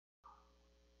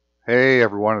Hey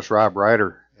everyone, it's Rob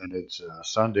Ryder, and it's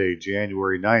Sunday,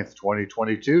 January 9th,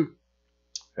 2022.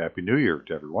 Happy New Year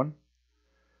to everyone.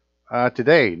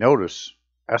 Today, notice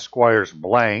Esquire's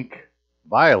blank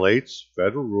violates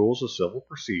Federal Rules of Civil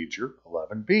Procedure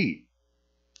 11B.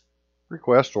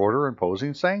 Request order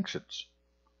imposing sanctions.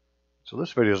 So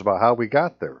this video is about how we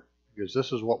got there, because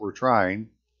this is what we're trying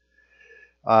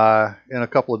in a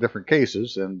couple of different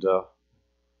cases, and I'm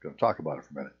going to talk about it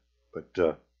for a minute.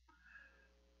 But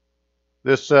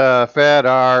this Fed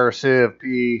R Civ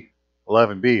P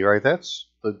 11B, right? That's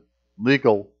the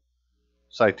legal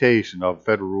citation of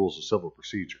Federal Rules of Civil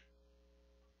Procedure,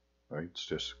 right? It's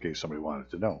just in case somebody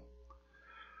wanted to know.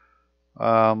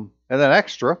 And then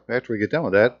extra, after we get done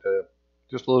with that,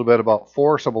 just a little bit about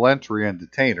forcible entry and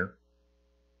detainer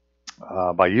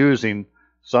by using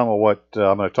some of what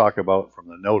I'm going to talk about from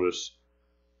the notice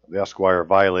of the Esquire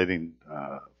violating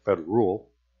federal rule,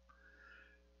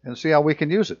 and see how we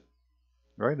can use it.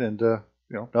 Right, and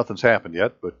nothing's happened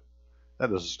yet, but that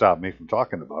doesn't stop me from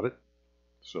talking about it.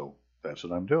 So that's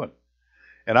what I'm doing.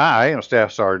 And I am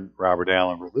Staff Sergeant Robert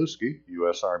Allen Berlewski,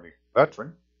 U.S. Army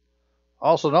veteran,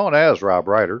 also known as Rob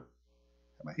Ryder.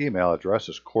 My email address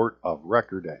is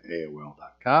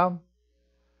courtofrecord@aol.com.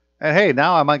 And hey,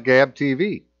 now I'm on Gab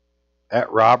TV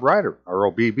at Rob Ryder,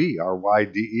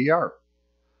 ROBBRYDER.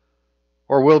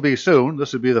 Or will be soon.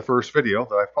 This will be the first video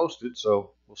that I've posted,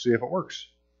 so we'll see if it works.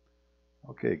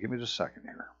 Okay, give me just a second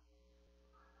here.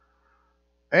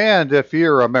 And if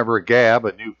you're a member of Gab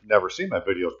and you've never seen my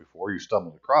videos before, you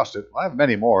stumbled across it, I have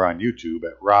many more on YouTube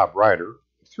at Rob Ryder,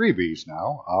 3 B's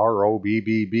now,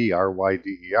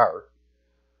 ROBBRYDER.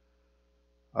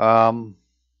 About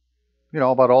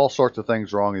all sorts of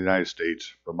things wrong in the United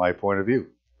States from my point of view.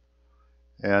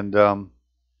 And I've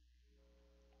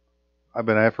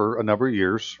been at it for a number of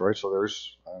years, right? So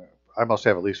there's, I must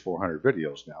have at least 400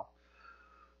 videos now.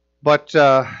 But,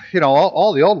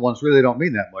 all the old ones really don't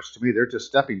mean that much to me. They're just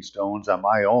stepping stones on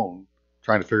my own,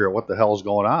 trying to figure out what the hell's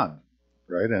going on,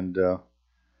 right? And,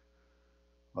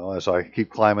 as I keep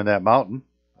climbing that mountain,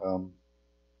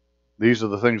 these are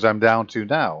the things I'm down to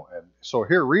now. And so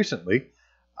here recently,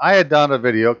 I had done a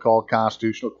video called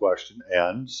Constitutional Question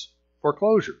Ends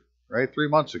Foreclosure, right, 3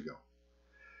 months ago.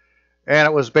 And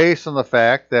it was based on the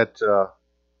fact that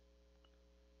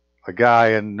a guy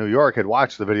in New York had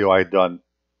watched the video I had done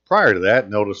prior to that,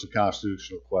 notice of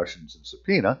constitutional questions and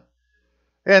subpoena,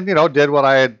 and, did what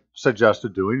I had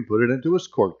suggested doing, put it into his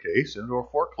court case, into a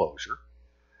foreclosure,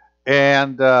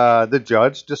 and the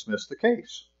judge dismissed the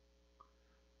case.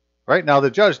 Right now,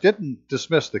 the judge didn't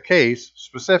dismiss the case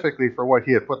specifically for what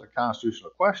he had put the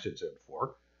constitutional questions in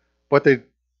for, but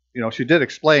she did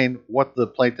explain what the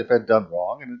plaintiff had done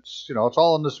wrong, and it's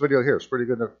all in this video here. It's pretty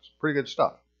good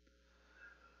stuff.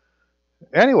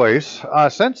 Anyways,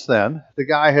 since then, the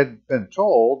guy had been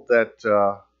told that,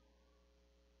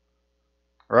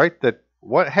 that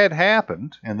what had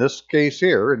happened in this case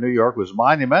here in New York was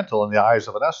monumental in the eyes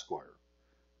of an Esquire.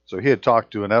 So he had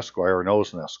talked to an Esquire, or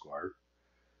knows an Esquire,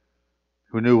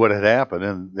 who knew what had happened,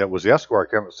 and that was the Esquire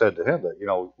came and said to him that,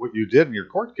 what you did in your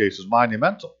court case is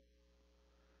monumental.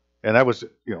 And that was,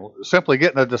 simply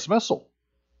getting a dismissal.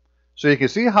 So you can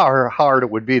see how hard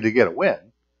it would be to get a win.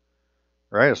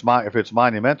 Right? If it's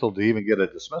monumental to even get a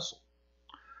dismissal.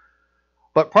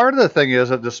 But part of the thing is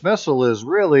a dismissal is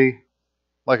really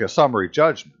like a summary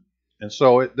judgment. And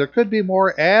so there could be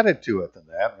more added to it than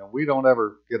that. And we don't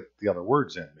ever get the other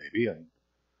words in, maybe. And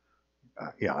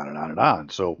on and on and on.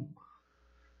 So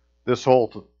this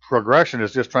whole progression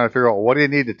is just trying to figure out, what do you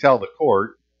need to tell the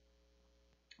court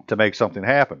to make something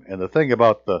happen? And the thing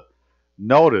about the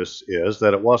notice is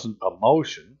that it wasn't a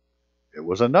motion. It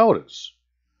was a notice.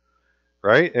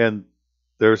 Right? And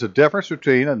there's a difference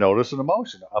between a notice and a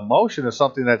motion. A motion is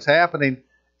something that's happening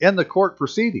in the court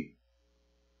proceeding.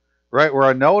 Right? Where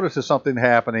a notice is something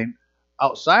happening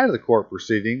outside of the court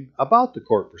proceeding about the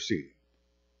court proceeding.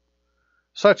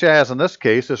 Such as, in this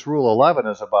case, this Rule 11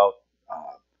 is about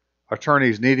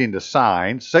attorneys needing to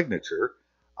sign signature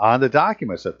on the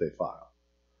documents that they file.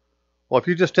 Well, if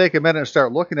you just take a minute and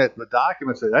start looking at the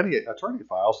documents that any attorney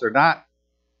files, they're not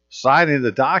signing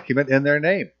the document in their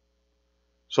name.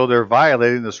 So they're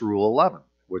violating this Rule 11,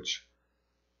 which,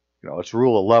 it's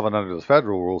Rule 11 under the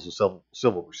Federal Rules of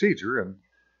Civil Procedure, and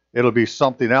it'll be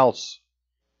something else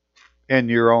in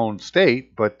your own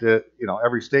state, but,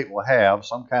 every state will have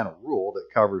some kind of rule that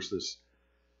covers this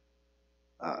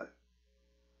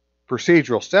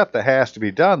procedural step that has to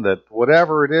be done, that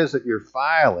whatever it is that you're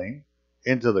filing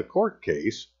into the court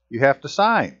case, you have to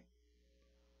sign.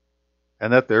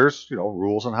 And that there's,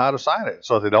 rules on how to sign it.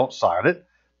 So if they don't sign it,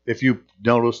 if you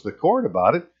notice the court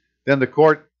about it, then the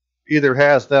court, either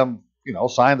has them,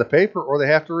 sign the paper or they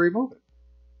have to remove it.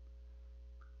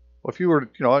 Well,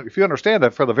 if you understand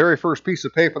that for the very first piece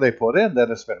of paper they put in, that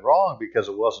it's been wrong because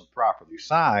it wasn't properly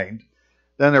signed,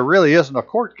 then there really isn't a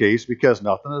court case because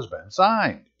nothing has been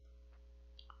signed.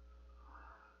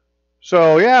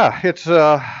 So yeah, that's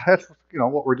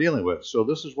what we're dealing with. So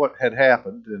this is what had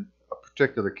happened in a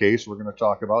particular case we're going to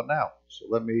talk about now. So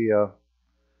let me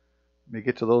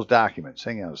get to those documents.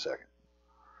 Hang on a second.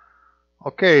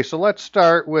 Okay, so let's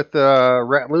start with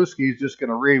Ratluski's just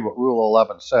going to read what Rule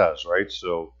 11 says, right?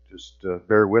 So just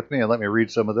bear with me and let me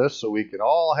read some of this so we can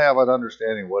all have an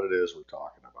understanding what it is we're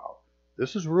talking about.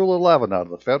 This is Rule 11 out of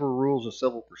the Federal Rules of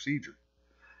Civil Procedure.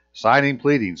 Signing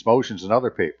pleadings, motions, and other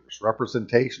papers,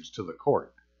 representations to the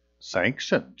court,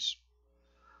 sanctions,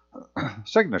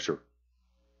 signature.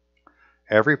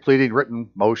 Every pleading, written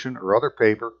motion, or other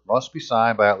paper must be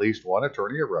signed by at least one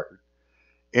attorney of record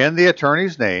in the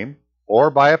attorney's name or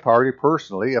by a party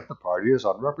personally if the party is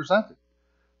unrepresented.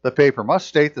 The paper must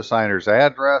state the signer's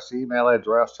address, email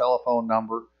address, telephone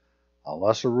number.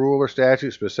 Unless a rule or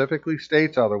statute specifically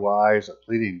states otherwise, a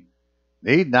pleading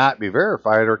need not be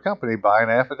verified or accompanied by an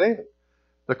affidavit.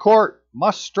 The court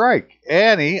must strike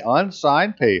any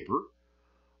unsigned paper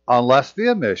unless the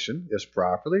omission is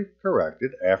properly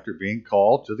corrected after being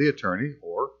called to the attorney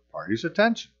or party's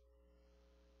attention.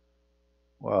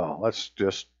 Well, let's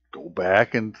just go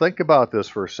back and think about this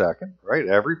for a second, right?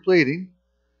 Every pleading,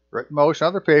 written motion,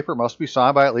 other paper must be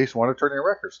signed by at least one attorney of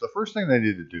record. So the first thing they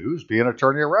need to do is be an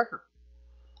attorney of record.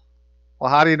 Well,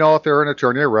 how do you know if they're an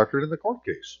attorney of record in the court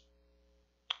case?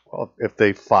 Well, if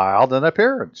they filed an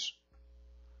appearance,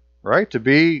 right? To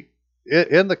be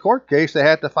in the court case, they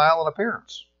had to file an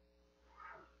appearance.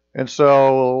 And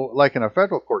so, like in a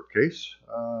federal court case,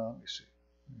 let me see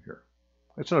here.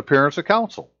 It's an appearance of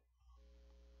counsel.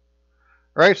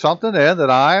 Right, something in that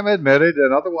I am admitted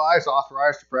and otherwise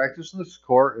authorized to practice in this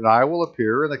court, and I will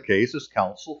appear in the case as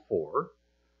counsel for.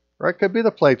 Right, could be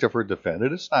the plaintiff or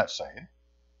defendant. It's not saying,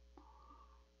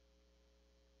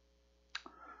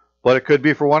 but it could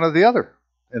be for one or the other.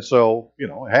 And so, it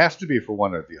has to be for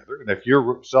one or the other. And if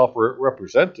you're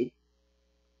self-represented,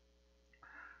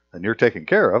 then you're taken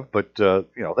care of. But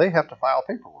they have to file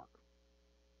paperwork.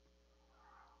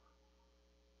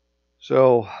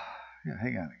 So,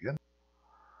 hang on again.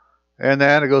 And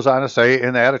then it goes on to say,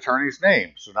 in that attorney's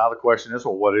name. So now the question is,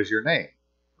 well, what is your name?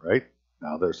 Right?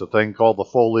 Now there's a thing called the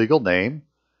full legal name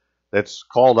that's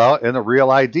called out in the Real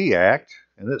ID Act.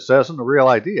 And it says in the Real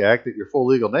ID Act that your full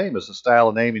legal name is the style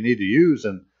of name you need to use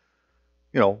in,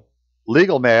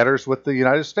 legal matters with the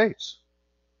United States.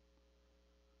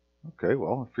 Okay,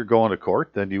 well, if you're going to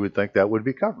court, then you would think that would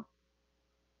be covered.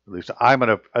 At least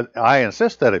I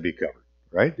insist that it be covered,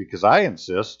 right? Because I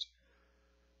insist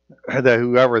that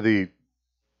whoever the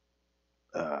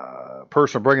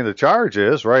person bringing the charge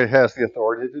is, right, has the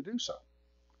authority to do so.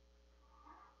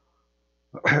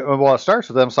 Well, it starts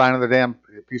with them signing their damn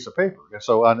piece of paper. And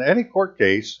so on any court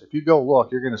case, if you go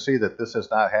look, you're going to see that this has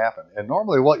not happened. And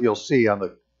normally what you'll see on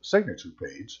the signature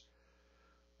page,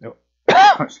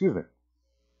 excuse me,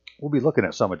 we'll be looking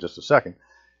at some in just a second,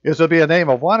 is there'll be a name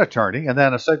of one attorney and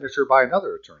then a signature by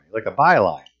another attorney, like a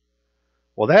byline.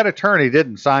 Well, that attorney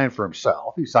didn't sign for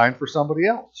himself. He signed for somebody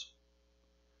else.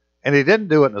 And he didn't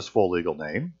do it in his full legal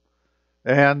name.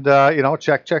 And,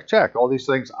 check, check, check. All these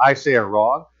things I say are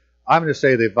wrong. I'm going to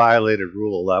say they violated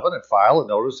Rule 11 and file a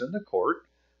notice in the court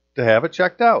to have it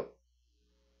checked out.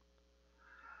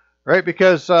 Right?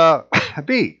 Because,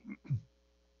 B,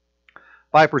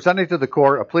 by presenting to the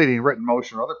court a pleading, written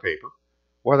motion, or other paper,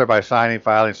 whether by signing,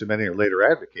 filing, submitting, or later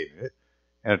advocating it,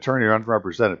 an attorney or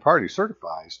unrepresented party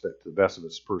certifies that to the best of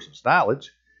its person's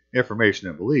knowledge, information,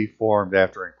 and belief formed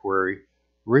after inquiry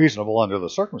reasonable under the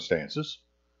circumstances,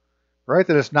 right,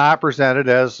 that it's not presented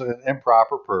as an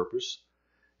improper purpose,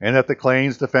 and that the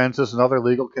claims, defenses, and other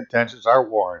legal contentions are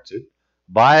warranted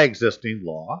by existing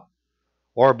law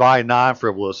or by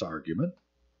non-frivolous argument,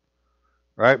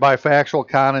 right, by factual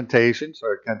connotations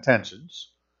or contentions,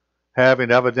 having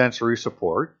evidentiary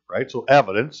support, right, so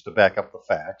evidence to back up the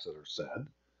facts that are said.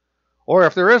 Or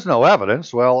if there is no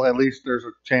evidence, well, at least there's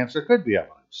a chance there could be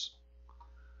evidence.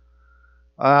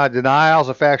 Denials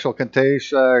of factual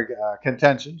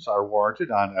contentions are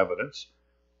warranted on evidence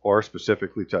or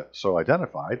specifically so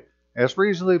identified as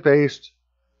reasonably based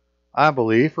on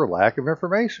belief or lack of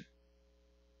information.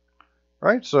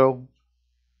 Right? So,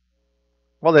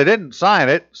 well, they didn't sign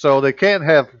it, so they can't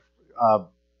have...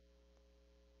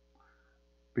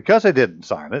 because they didn't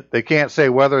sign it, they can't say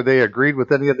whether they agreed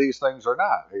with any of these things or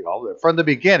not. From the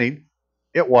beginning,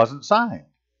 it wasn't signed.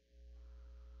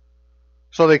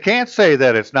 So they can't say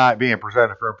that it's not being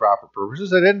presented for improper purposes.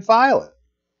 They didn't file it.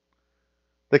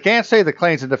 They can't say the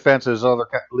claims and defenses or other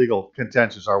legal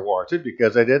contentions are warranted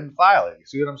because they didn't file it. You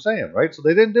see what I'm saying, right? So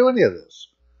they didn't do any of this.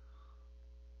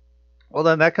 Well,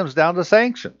 then that comes down to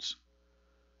sanctions.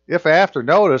 If after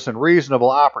notice and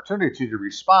reasonable opportunity to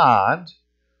respond,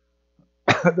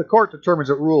 the court determines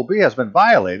that Rule B has been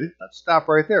violated, let's stop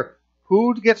right there.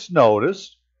 Who gets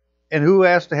noticed and who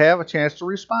has to have a chance to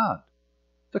respond?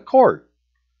 The court,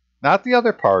 not the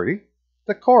other party.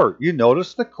 The court. You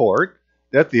notice the court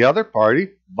that the other party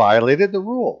violated the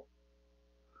rule.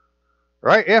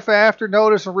 Right? If after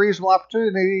notice and reasonable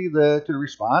opportunity to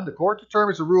respond, the court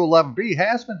determines that Rule 11B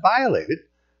has been violated,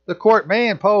 the court may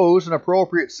impose an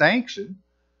appropriate sanction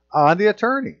on the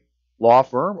attorney, law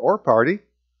firm, or party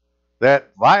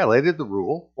that violated the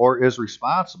rule or is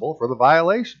responsible for the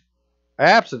violation.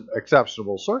 Absent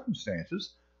exceptional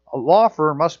circumstances, a law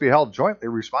firm must be held jointly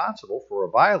responsible for a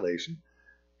violation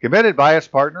committed by its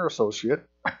partner, associate,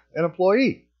 and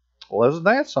employee. Well, isn't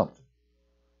that something?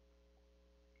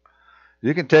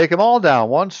 You can take them all down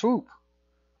one swoop.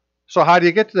 So how do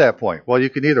you get to that point? Well, you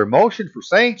can either motion for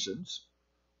sanctions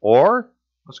or,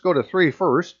 let's go to 3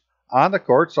 first, on the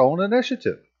court's own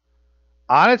initiative.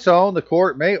 On its own, the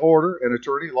court may order an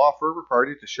attorney, law firm, or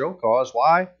party to show cause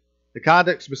why the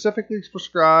conduct specifically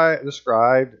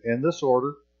described in this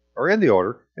order or in the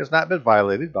order has not been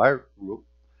violated by Rule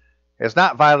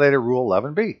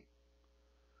 11B.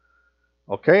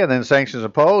 Okay, and then sanctions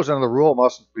imposed under the rule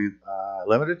must be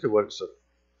limited to what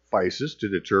suffices to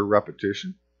deter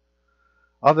repetition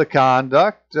of the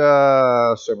conduct.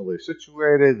 Similarly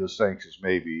situated, the sanctions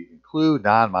may include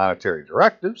non-monetary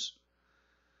directives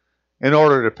in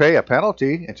order to pay a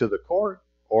penalty into the court,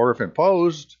 or if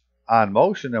imposed on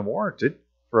motion and warranted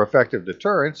for effective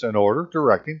deterrence, an order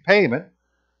directing payment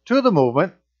to the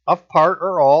movement of part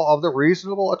or all of the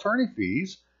reasonable attorney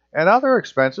fees and other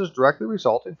expenses directly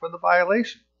resulting from the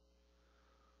violation.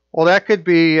 Well, that could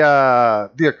be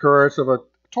the occurrence of a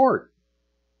tort,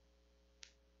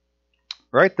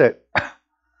 right? That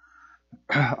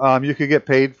you could get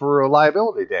paid for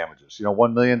liability damages,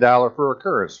 $1 million per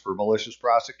occurrence for malicious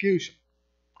prosecution.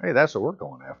 Hey, that's what we're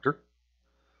going after.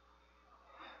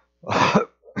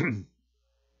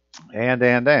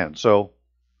 And so,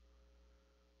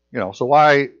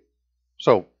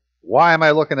 so why am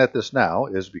I looking at this now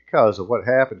is because of what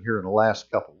happened here in the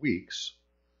last couple of weeks.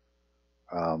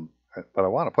 But I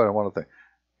want to put on one other thing.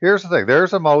 Here's the thing.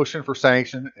 There's a motion for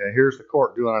sanction, and here's the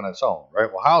court doing it on its own,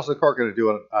 right? Well, how's the court going to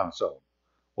do it on its own?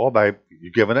 Well, by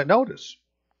you giving it notice,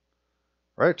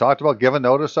 right? Talked about giving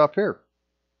notice up here.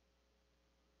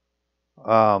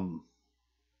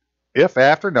 If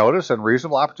after notice and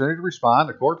reasonable opportunity to respond,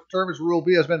 the court determines Rule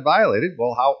B has been violated,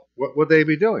 well, what would they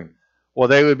be doing? Well,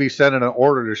 they would be sending an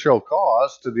order to show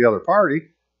cause to the other party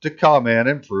to come in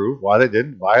and prove why they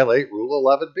didn't violate Rule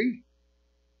 11B.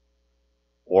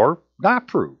 Or not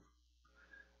prove,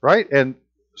 right? And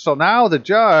so now the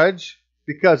judge,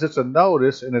 because it's a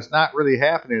notice and it's not really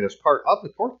happening as part of the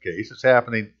court case, it's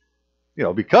happening,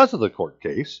 because of the court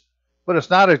case, but it's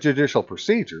not a judicial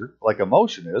procedure like a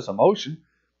motion is. A motion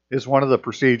is one of the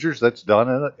procedures that's done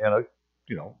in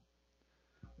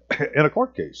a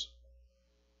court case.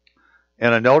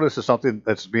 And a notice is something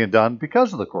that's being done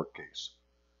because of the court case,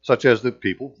 such as the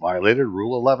people violated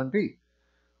Rule 11B.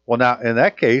 Well, now, in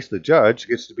that case, the judge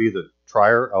gets to be the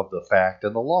trier of the fact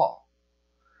and the law.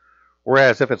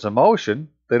 Whereas if it's a motion,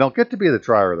 they don't get to be the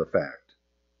trier of the fact,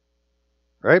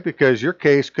 right? Because your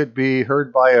case could be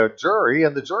heard by a jury,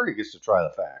 and the jury gets to try the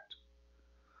fact.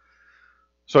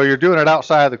 So you're doing it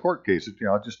outside of the court case.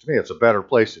 Just to me, it's a better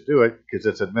place to do it because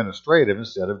it's administrative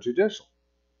instead of judicial.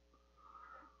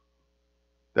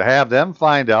 To have them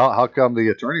find out how come the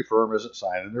attorney firm isn't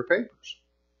signing their papers.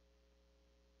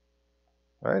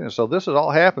 Right? And so this has all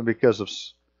happened because of,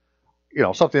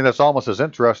 something that's almost as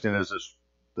interesting as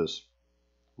this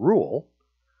rule.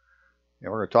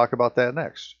 And we're going to talk about that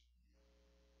next.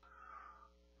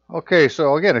 Okay,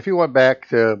 so again, if you went back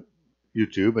to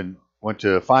YouTube and went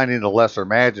to finding the lesser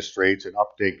magistrates and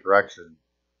update correction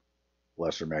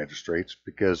lesser magistrates,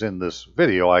 because in this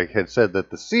video I had said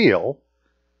that the seal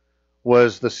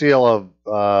was the seal of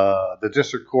the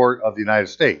District Court of the United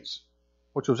States,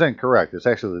 which was incorrect. It's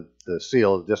actually the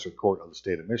seal of the District Court of the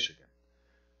State of Michigan,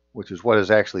 which is what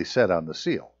is actually said on the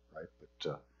seal, right?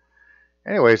 But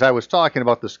anyways, I was talking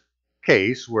about this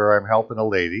case where I'm helping a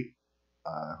lady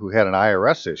who had an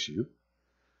IRS issue,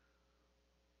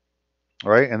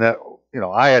 right? And that,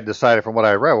 I had decided from what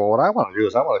I read, well, what I want to do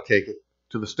is I want to take it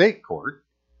to the state court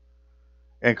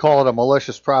and call it a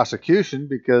malicious prosecution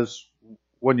because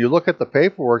when you look at the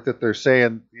paperwork that they're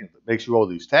saying, you know, that makes you owe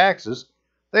these taxes,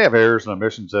 they have errors and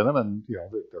omissions in them, and you know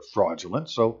they're fraudulent.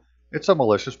 So it's a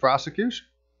malicious prosecution,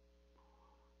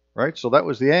 right? So that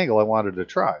was the angle I wanted to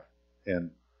try,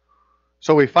 and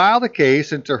so we filed a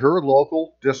case into her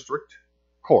local district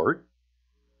court,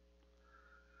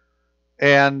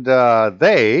 and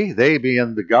they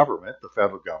being the government, the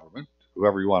federal government,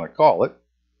 whoever you want to call it,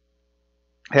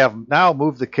 have now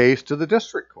moved the case to the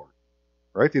district court,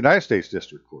 right? The United States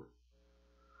District Court.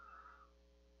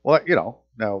 Well, you know,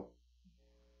 now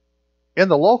in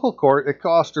the local court, it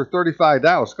cost her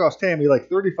 $35. It cost Tammy like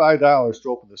 $35 to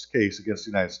open this case against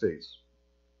the United States.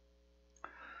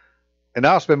 And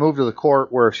now it's been moved to the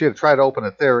court where if she had tried to open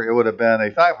it there, it would have been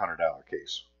a $500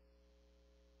 case.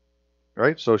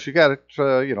 Right? So she got it,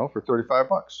 you know, for $35.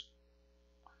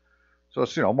 So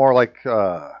it's, you know, more like,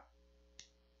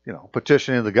 you know,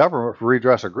 petitioning the government for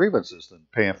redress of grievances than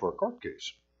paying for a court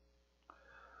case.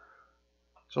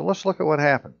 So let's look at what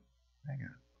happened. Hang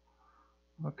on.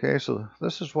 Okay, so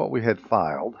this is what we had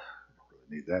filed. I don't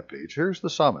really need that page. Here's the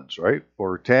summons, right?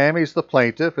 For Tammy's the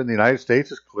plaintiff and the United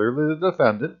States is clearly the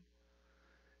defendant.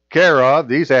 Care of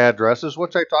these addresses,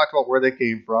 which I talked about where they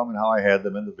came from and how I had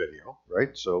them in the video,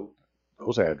 right? So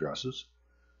those addresses.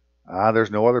 There's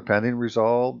no other pending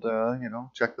resolved. You know,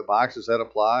 check the boxes that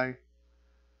apply.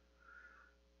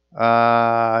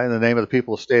 In the name of the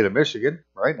people of the state of Michigan,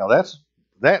 right? Now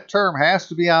that term has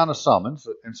to be on a summons,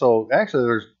 and so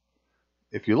actually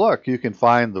if you look, you can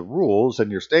find the rules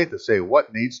in your state that say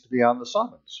what needs to be on the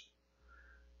summons.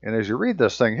 And as you read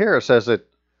this thing here, it says that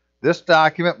this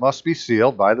document must be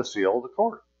sealed by the seal of the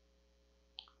court.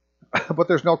 But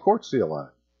there's no court seal on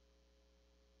it.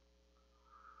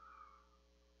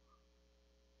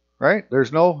 Right?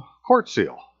 There's no court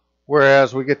seal.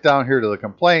 Whereas we get down here to the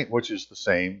complaint, which is the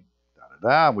same,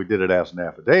 we did it as an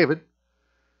affidavit.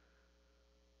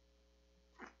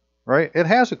 Right? It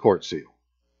has a court seal.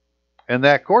 And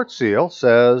that court seal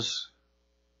says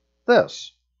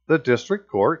this, the District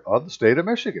Court of the State of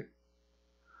Michigan.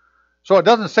 So it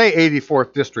doesn't say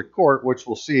 84th District Court, which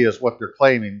we'll see is what they're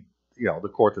claiming, you know, the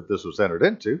court that this was entered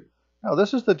into. No,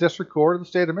 this is the District Court of the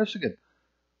State of Michigan.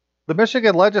 The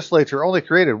Michigan legislature only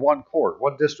created one court,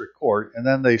 one district court, and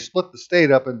then they split the state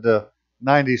up into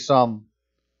 90-some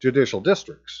judicial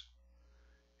districts.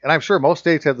 And I'm sure most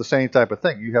states have the same type of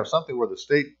thing. You have something where the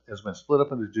state has been split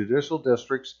up into judicial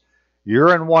districts.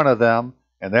 You're in one of them,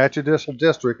 and that judicial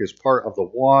district is part of the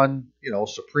one, you know,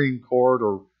 Supreme Court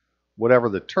or whatever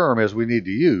the term is we need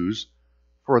to use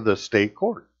for the state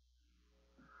court.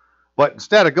 But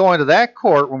instead of going to that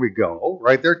court when we go,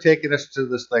 right, they're taking us to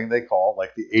this thing they call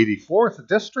like the 84th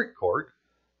District Court,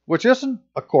 which isn't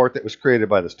a court that was created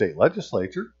by the state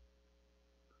legislature.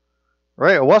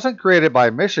 Right? It wasn't created by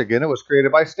Michigan. It was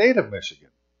created by state of Michigan,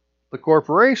 the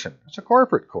corporation. It's a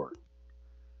corporate court.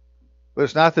 But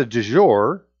it's not the de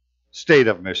jure state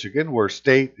of Michigan, where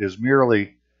state is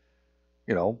merely,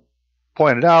 you know,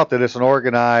 pointed out that it's an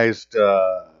organized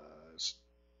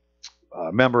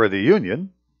member of the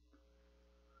union.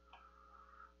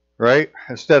 Right?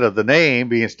 Instead of the name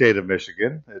being state of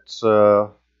Michigan, it's,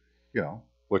 you know,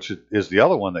 which is the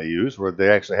other one they use, where they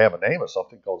actually have a name of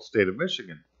something called state of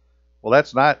Michigan. Well,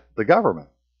 that's not the government.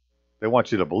 They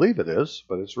want you to believe it is,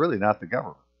 but it's really not the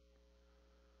government.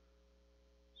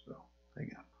 So,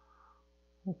 hang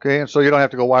on. Okay, and so you don't have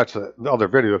to go watch the other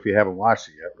video if you haven't watched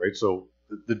it yet, right? So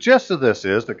the gist of this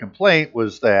is the complaint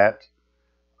was that,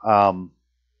 you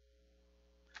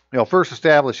know, first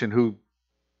establishing who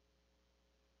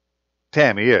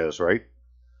Tammy is, right?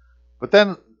 But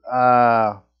then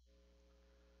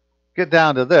get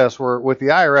down to this, where with the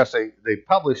IRS, they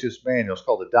publish this manual. It's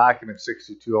called the Document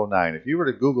 6209. If you were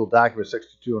to Google Document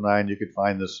 6209, you could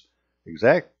find this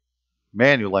exact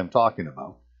manual I'm talking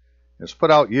about. It's put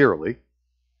out yearly,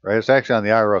 right? It's actually on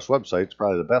the IRS website. It's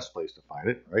probably the best place to find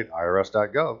it, right?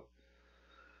 irs.gov.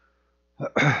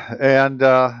 And,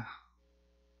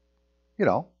 you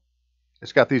know,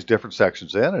 it's got these different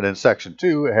sections in, and in Section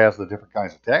 2, it has the different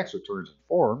kinds of tax returns and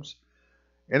forms.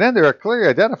 And then there it clearly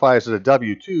identifies that a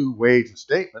W-2 wage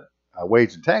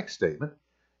and tax statement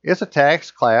is a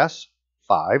tax class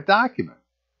 5 document.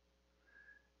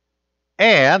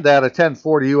 And that a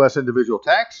 1040 U.S. individual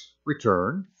tax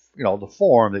return, you know, the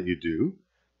form that you do,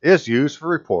 is used for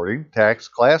reporting tax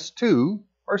class 2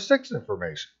 or 6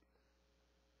 information.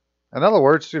 In other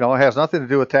words, you know, it has nothing to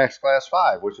do with tax class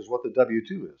 5, which is what the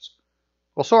W-2 is.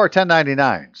 Well, so are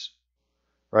 1099s,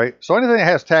 right? So anything that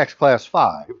has tax class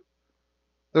 5,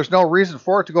 there's no reason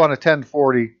for it to go on a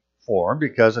 1040 form,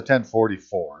 because a 1040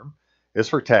 form is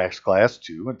for tax class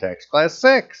 2 and tax class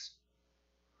 6.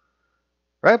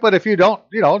 right? But if you don't,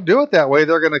 do it that way,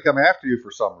 they're going to come after you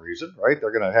for some reason, right?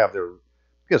 They're going to have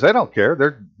because they don't care.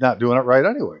 They're not doing it right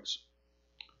anyways,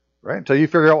 right? Until you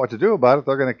figure out what to do about it,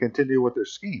 they're going to continue with their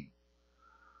scheme.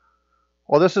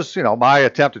 Well, this is, my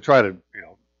attempt to try to,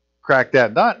 crack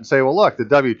that nut and say, well, look, the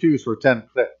W-2s for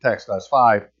tax class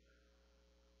 5,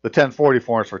 the 1040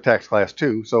 forms for tax class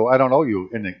 2, so I don't owe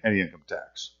you any income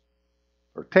tax.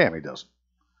 Or Tammy doesn't.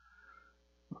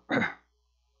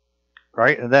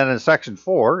 Right? And then in section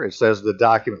 4, it says the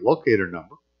document locator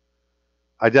number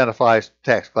identifies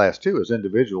tax class 2 as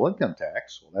individual income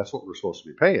tax. Well, that's what we're supposed to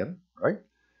be paying, right?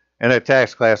 And at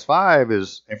tax class 5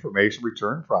 is information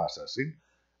return processing,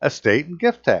 estate and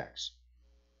gift tax,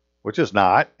 which is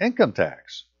not income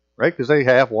tax, right? Because they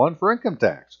have one for income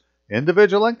tax.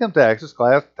 Individual income tax is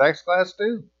tax class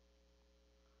 2.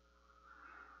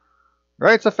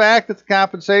 Right? It's a fact that the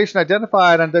compensation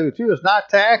identified on W-2 is not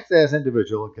taxed as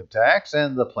individual income tax,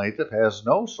 and the plaintiff has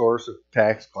no source of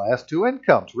tax class 2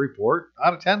 income to report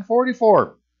on a 1040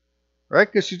 form. Right?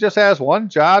 Because she just has one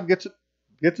job, gets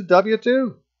a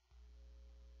W-2.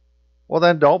 Well,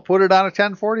 then don't put it on a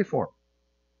 1040 form.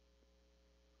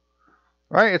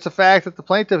 Right? It's a fact that the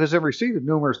plaintiff is in receipt of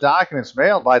numerous documents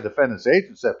mailed by defendant's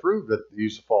agents that prove that the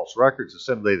use of false records is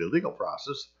simulated legal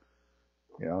process.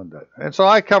 And so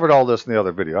I covered all this in the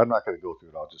other video. I'm not going to go through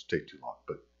it. I'll just take too long.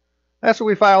 But that's what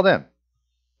we filed in.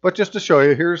 But just to show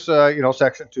you, here's,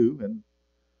 section 2. And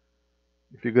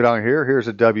if you go down here, here's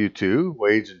a W-2,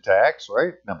 wage and tax,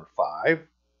 right? Number 5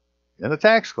 in the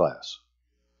tax class.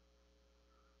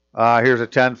 Here's a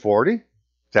 1040,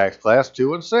 tax class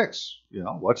 2 and 6.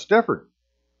 What's different?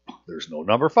 There's no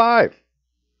number 5.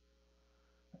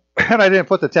 And I didn't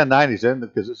put the 1090s in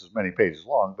because this is many pages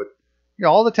long, but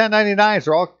all the 1099s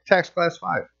are all tax class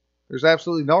 5. There's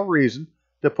absolutely no reason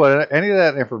to put any of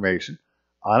that information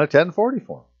on a 1040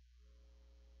 form.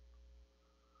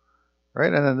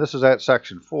 Right, and then this is at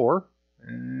section 4.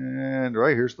 And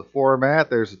right here's the format.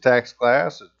 There's the tax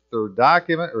class, third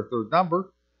document or third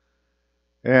number.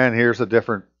 And here's the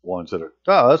different ones that it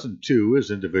does. And 2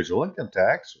 is individual income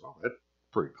tax. Well, that's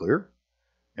pretty clear.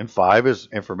 And 5 is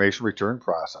information return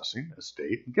processing,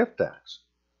 estate, and gift tax,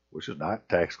 which is not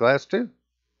tax class 2.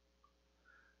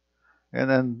 And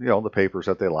then, the papers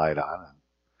that they lied on.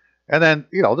 And then,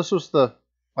 this was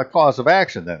my cause of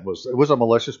action then. It was a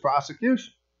malicious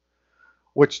prosecution,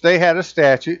 which they had a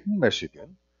statute in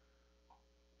Michigan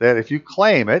that if you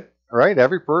claim it, right,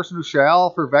 every person who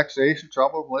shall, for vexation,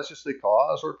 trouble, maliciously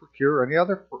cause, or procure any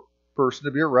other person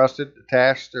to be arrested,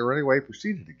 attached, or any way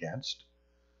proceeded against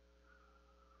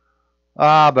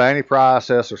by any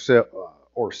process or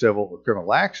civil or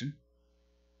criminal action,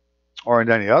 or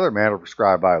in any other manner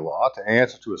prescribed by law, to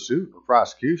answer to a suit or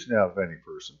prosecution of any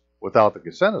person without the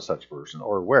consent of such person,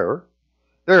 or where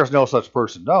there is no such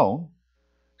person known,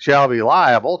 shall be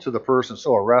liable to the person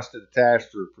so arrested,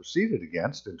 attached, or proceeded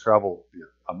against, and treble the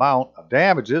amount of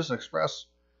damages expressed,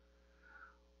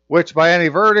 which by any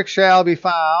verdict shall be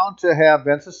found to have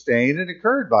been sustained and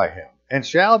incurred by him, and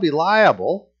shall be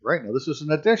liable, right now this is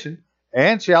an addition,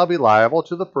 and shall be liable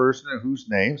to the person in whose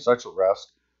name such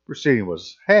arrest proceeding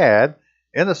was had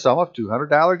in the sum of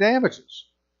 $200 damages,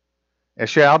 and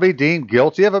shall be deemed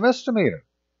guilty of a misdemeanor,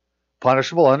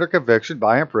 punishable under conviction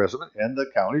by imprisonment in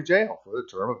the county jail for the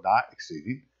term of not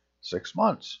exceeding 6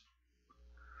 months.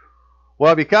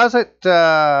 Well, because it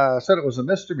said it was a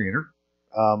misdemeanor,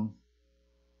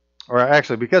 or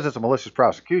actually because it's a malicious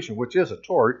prosecution, which is a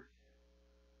tort,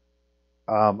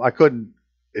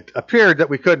 it appeared that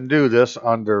we couldn't do this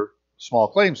under small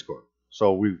claims court.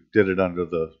 So we did it under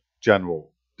the general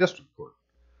district court.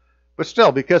 But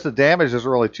still, because the damages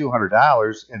are only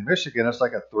 $200, in Michigan it's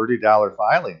like a $30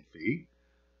 filing fee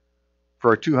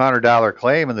for a $200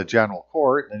 claim in the general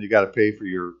court, and you got to pay for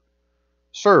your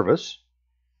service,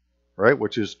 right,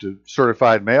 which is to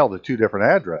certified mail to 2 different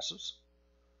addresses.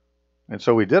 And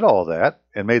so we did all that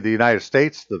and made the United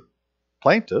States the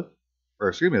plaintiff, or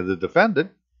excuse me, the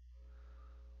defendant.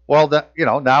 Well,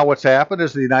 now what's happened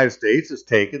is the United States has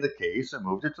taken the case and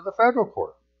moved it to the federal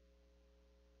court.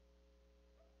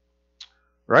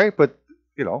 Right? But,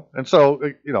 and so,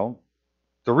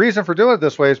 the reason for doing it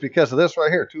this way is because of this right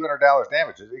here, $200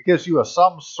 damages. It gives you a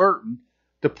sum certain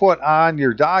to put on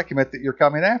your document that you're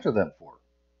coming after them for.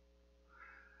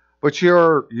 But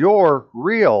your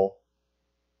real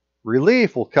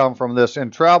relief will come from this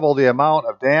and treble the amount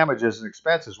of damages and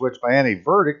expenses, which by any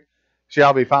verdict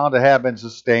shall be found to have been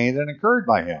sustained and incurred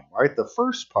by him, right? The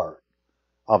first part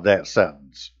of that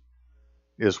sentence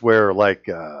is where,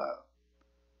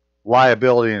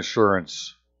 liability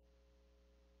insurance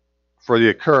for the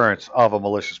occurrence of a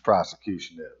malicious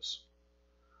prosecution is.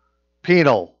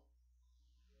 Penal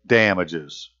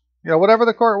damages. You know, whatever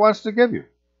the court wants to give you.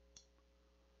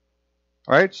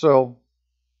 All right, so,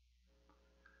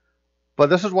 but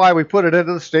this is why we put it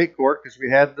into the state court, because we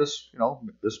had this, you know,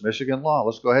 this Michigan law.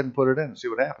 Let's go ahead and put it in and see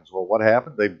what happens. Well, what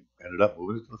happened? They ended up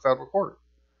moving it to the federal court.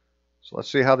 So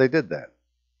let's see how they did that.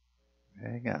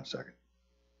 Hang on a second.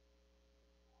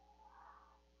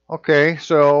 Okay,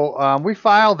 so we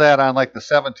filed that on like the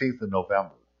 17th of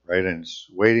November, right? And it's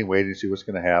waiting to see what's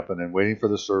going to happen and waiting for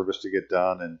the service to get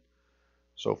done and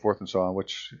so forth and so on,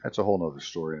 which that's a whole nother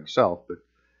story in itself. But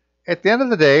at the end of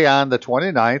the day, on the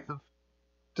 29th of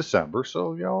December,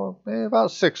 so, you know,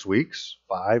 about 6 weeks,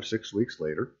 5-6 weeks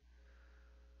later,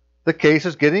 the case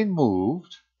is getting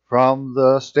moved from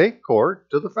the state court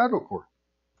to the federal court.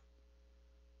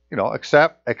 You know,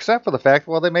 except for the fact,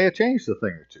 well, they may have changed a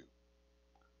thing or two.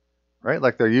 Right?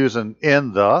 Like they're using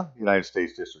in the United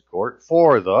States District Court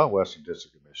for the Western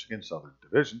District of Michigan, Southern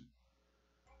Division.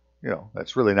 You know,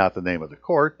 that's really not the name of the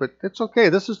court, but it's okay.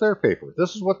 This is their paper.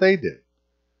 This is what they did.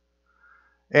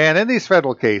 And in these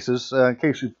federal cases, in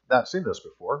case you've not seen this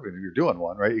before, if you're doing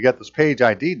one, right, you got this page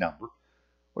ID number.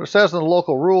 What it says in the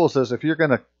local rules is if you're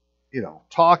going to, you know,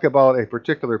 talk about a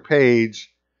particular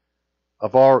page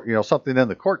of our, you know, something in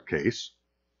the court case,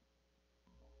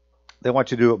 they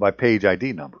want you to do it by page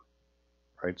ID number.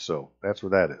 Right, so that's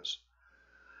where that is,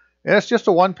 and it's just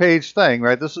a one-page thing,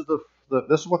 right? This is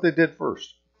this is what they did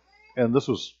first, and this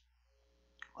was,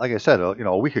 like I said, you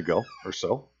know, a week ago or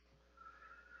so.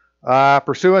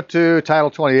 Pursuant to Title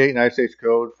 28, United States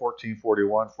Code 1441,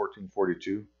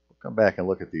 1442. We'll come back and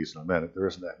look at these in a minute. There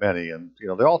isn't that many, and you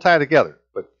know they're all tied together.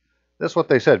 But that's what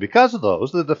they said. Because of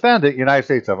those, the defendant, United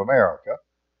States of America,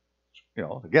 you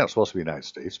know, again, it's supposed to be United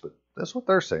States, but that's what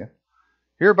they're saying,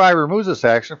 hereby removes this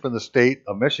action from the state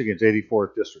of Michigan's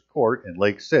 84th District Court in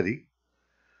Lake City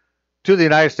to the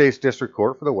United States District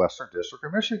Court for the Western District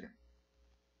of Michigan.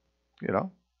 You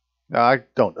know, now I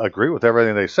don't agree with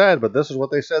everything they said, but this is what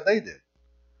they said they did.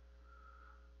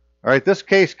 All right, this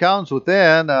case comes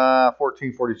within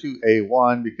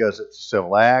 1442A1 because it's a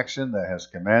civil action that has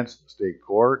commenced in the state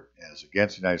court as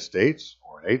against the United States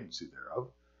or an agency thereof.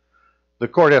 The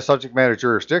court has subject matter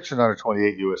jurisdiction under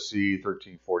 28 U.S.C.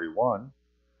 1341.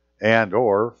 And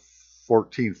or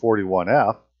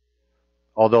 1441F,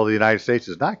 although the United States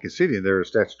is not conceding there is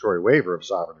statutory waiver of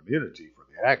sovereign immunity for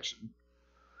the action.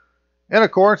 In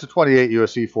accordance with 28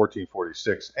 U.S.C.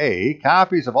 1446A,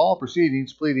 copies of all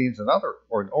proceedings, pleadings, and other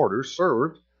orders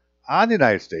served on the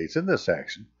United States in this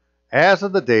action as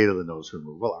of the date of the notice of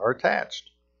removal are attached.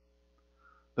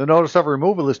 The notice of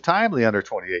removal is timely under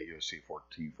 28 U.S.C.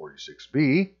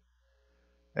 1446B,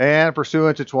 and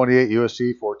pursuant to 28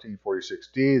 U.S.C.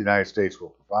 1446D, the United States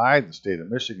will provide the state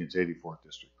of Michigan's 84th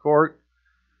District Court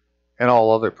and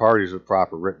all other parties with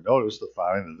proper written notice the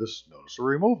filing of this notice of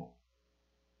removal.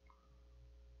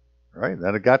 All right,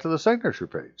 then it got to the signature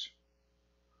page.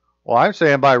 Well, I'm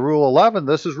saying by Rule 11,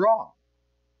 this is wrong.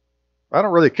 I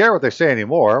don't really care what they say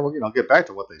anymore. Well, you know, get back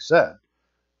to what they said.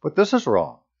 But this is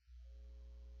wrong.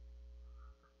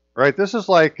 Right, this is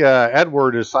like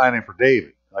Edward is signing for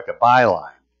David, like a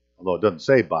byline. Although it doesn't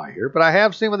say by here, but I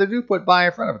have seen when they do put by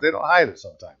in front of it. They don't hide it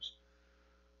sometimes.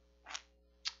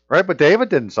 Right, but David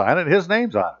didn't sign it. His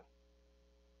name's on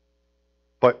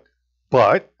it.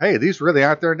 But, hey, these really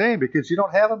aren't their name because you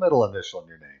don't have a middle initial in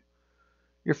your name.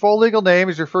 Your full legal name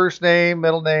is your first name,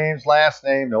 middle names, last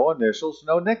name, no initials,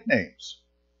 no nicknames.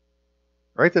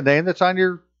 Right, the name that's on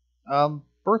your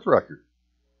birth record.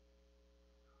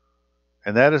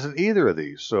 And that isn't either of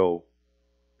these. So,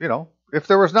 you know, if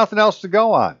there was nothing else to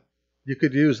go on, you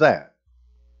could use that.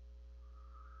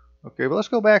 Okay, but let's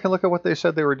go back and look at what they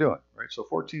said they were doing. Right, so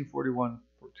 1441,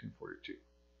 1442.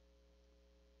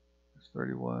 That's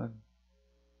 31.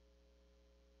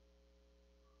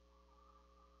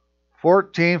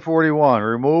 1441,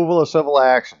 removal of civil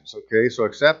actions. Okay, so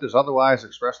except as otherwise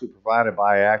expressly provided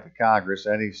by Act of Congress,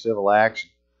 any civil action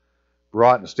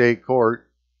brought in state court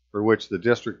for which the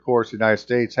district courts of the United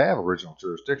States have original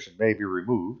jurisdiction may be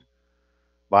removed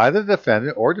by the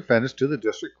defendant or defendants to the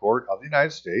District Court of the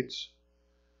United States,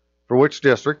 for which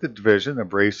district the division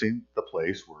embracing the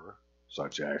place where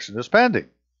such action is pending.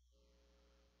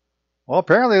 Well,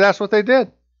 apparently that's what they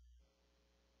did.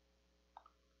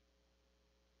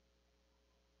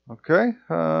 Okay.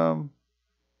 And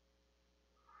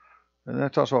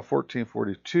that talks about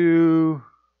 1442,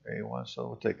 A1, so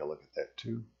we'll take a look at that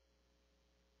too.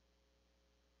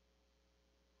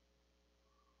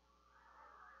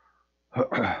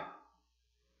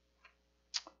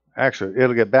 Actually,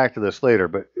 it'll get back to this later,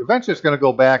 but eventually it's going to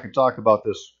go back and talk about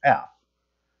this F,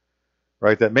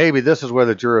 right? That maybe this is where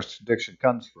the jurisdiction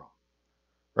comes from.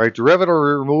 right? Derivative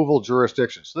removal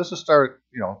jurisdiction. So this is part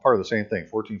of the same thing,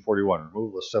 1441,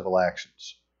 removal of civil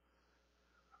actions.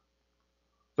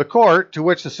 The court to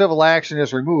which the civil action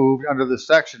is removed under this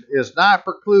section is not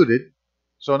precluded.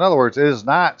 So in other words, it is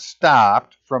not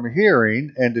stopped from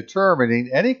hearing and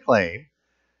determining any claim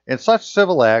in such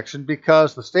civil action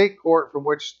because the state court from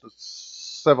which the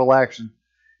civil action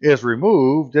is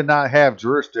removed did not have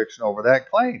jurisdiction over that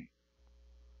claim.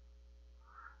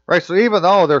 Right, so even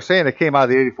though they're saying it came out of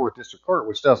the 84th District Court,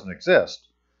 which doesn't exist,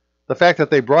 the fact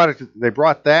that they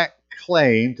brought that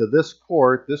claim to this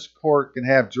court can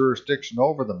have jurisdiction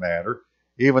over the matter,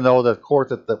 even though the court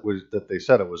that they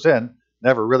said it was in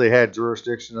never really had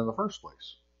jurisdiction in the first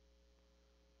place.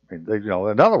 I mean,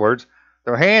 in other words,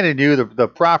 they're handing you the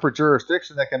proper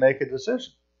jurisdiction that can make a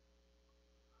decision.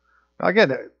 Now,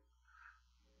 again,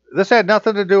 this had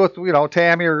nothing to do with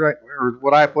Tammy or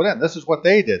what I put in. This is what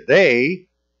they did. They,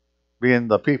 being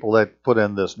the people that put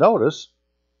in this notice,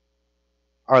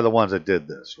 are the ones that did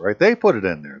this, right? They put it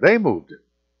in there. They moved it.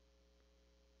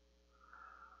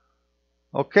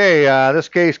 Okay, this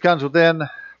case comes within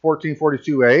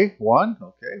 1442A1.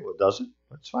 Okay, well, does it?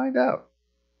 Let's find out.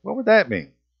 What would that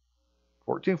mean?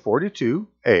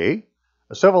 1442A,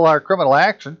 a civil or criminal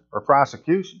action or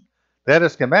prosecution that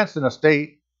is commenced in a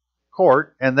state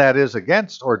court and that is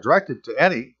against or directed to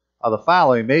any of the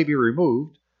following may be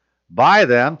removed by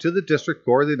them to the District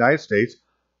Court of the United States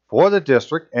for the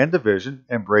district and division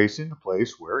embracing the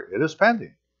place where it is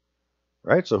pending.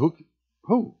 Right? So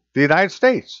who? The United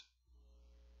States.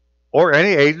 Or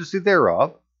any agency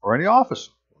thereof, or any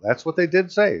officer. Well, that's what they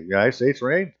did say. The United States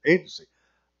or an agency.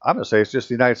 I'm going to say it's just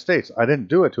the United States. I didn't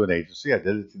do it to an agency. I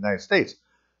did it to the United States.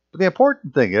 But the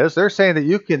important thing is they're saying that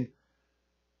you can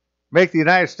make the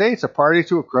United States a party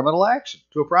to a criminal action,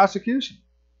 to a prosecution.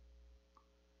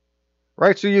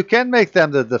 Right? So you can make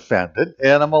them the defendant,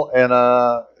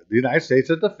 the United States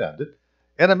a defendant,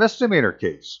 in a misdemeanor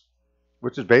case,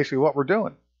 which is basically what we're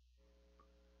doing.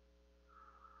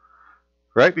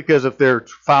 Right? Because if they're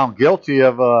found guilty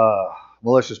of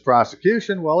malicious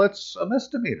prosecution, well, it's a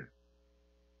misdemeanor.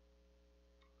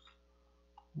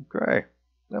 Okay.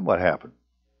 Then what happened?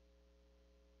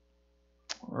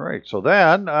 All right. So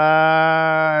then,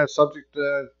 subject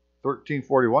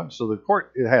 1341. So the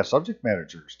court, it has subject matter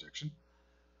jurisdiction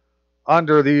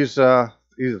under these either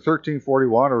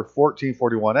 1341 or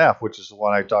 1441F, which is the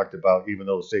one I talked about, even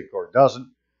though the state court doesn't.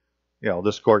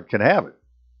 This court can have it.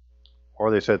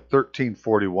 Or they said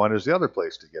 1341 is the other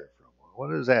place to get it from.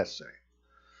 What does that say?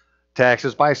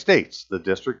 Taxes by states. The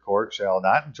district court shall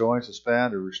not enjoin,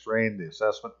 suspend, or restrain the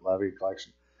assessment, levy,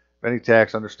 collection of any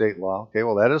tax under state law. Okay,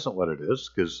 well, that isn't what it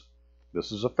is, because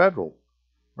this is a federal.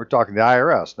 We're talking the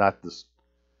IRS, not the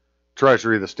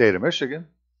Treasury of the state of Michigan.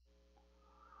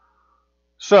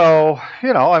 So,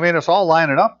 it's all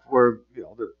lining up where,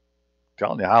 they're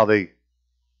telling you how they,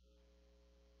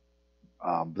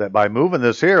 that by moving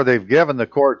this here, they've given the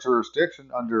court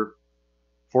jurisdiction under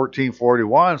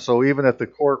 1441. So even if the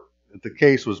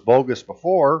case was bogus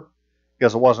before,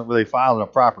 because it wasn't really filed in a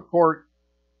proper court,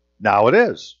 now it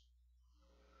is.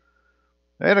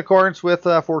 In accordance with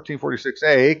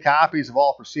 1446A, copies of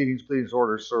all proceedings, pleadings,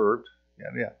 orders served.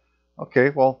 Yeah. Okay,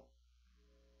 well,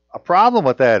 a problem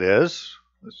with that is,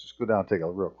 let's just go down and take a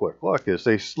real quick look, is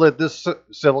they slid this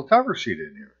civil cover sheet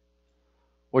in here,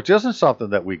 which isn't something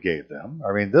that we gave them.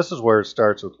 I mean, this is where it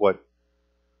starts with what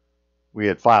we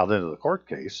had filed into the court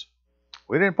case.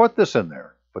 We didn't put this in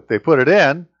there, but they put it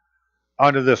in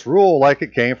under this rule like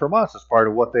it came from us as part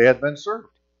of what they had been served.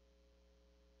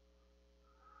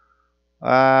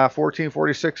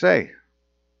 1446A.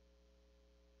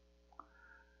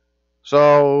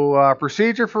 So,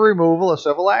 procedure for removal of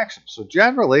civil action. So,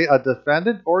 generally, a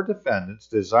defendant or defendants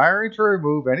desiring to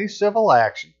remove any civil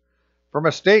action from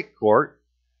a state court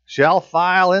shall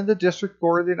file in the District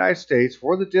Court of the United States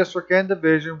for the district and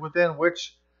division within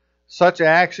which such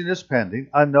action is pending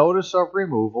a notice of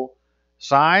removal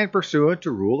signed pursuant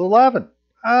to Rule 11.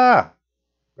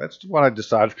 That's when I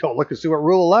decided to go look and see what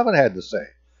Rule 11 had to say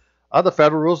of the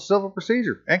Federal Rules of Civil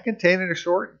Procedure and containing a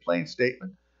short and plain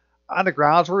statement on the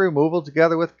grounds for removal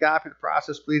together with copy of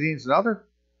process pleadings and other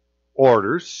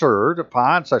orders served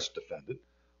upon such defendant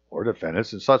or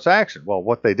defendants in such action. Well,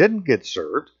 what they didn't get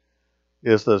served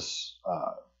is this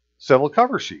civil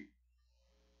cover sheet,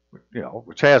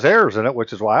 which has errors in it,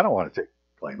 which is why I don't want to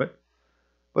claim it.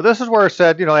 But this is where it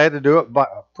said, they had to do it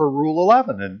per Rule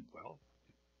 11. And, well,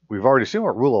 we've already seen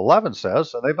what Rule 11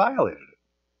 says, and they violated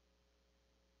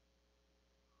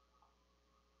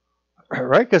it.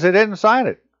 Right? Because they didn't sign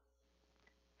it.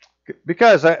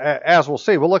 Because, as we'll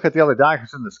see, we'll look at the other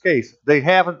documents in this case, they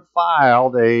haven't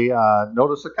filed a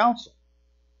notice of counsel.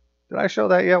 Did I show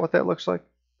that yet, what that looks like?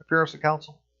 Appearance of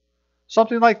counsel?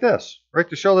 Something like this, right,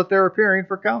 to show that they're appearing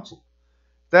for counsel.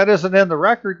 If that isn't in the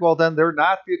record, well, then they're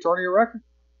not the attorney of record.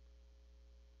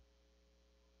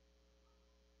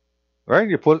 Right?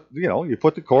 You put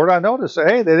the court on notice. Say,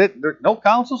 hey, no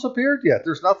counsel's appeared yet.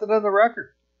 There's nothing in the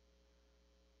record.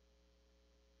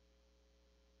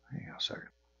 Hang on a second.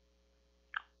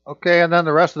 Okay, and then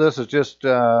the rest of this is just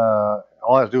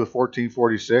all has to do with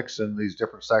 1446 and these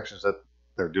different sections that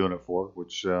they're doing it for,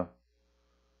 which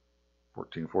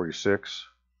 1446,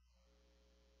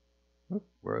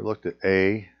 where I looked at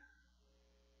A.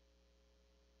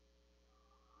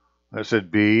 I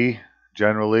said B,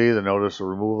 generally the notice of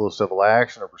removal of civil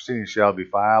action or proceeding shall be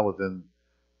filed within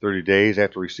 30 days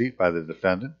after receipt by the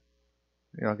defendant.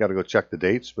 Got to go check the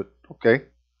dates, but okay.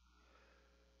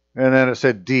 And then it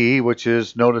said D, which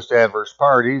is notice to adverse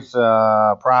parties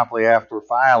promptly after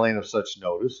filing of such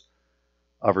notice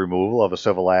of removal of a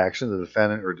civil action, the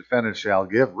defendant or defendants shall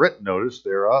give written notice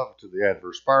thereof to the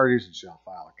adverse parties and shall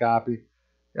file a copy.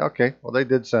 Yeah, okay, well, they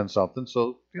did send something,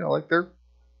 so, like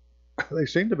they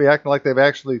seem to be acting like they've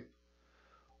actually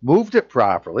moved it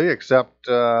properly, except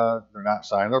they're not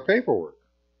signing their paperwork.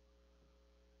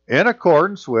 In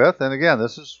accordance with, and again,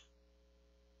 this is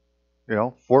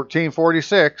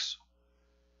 1446,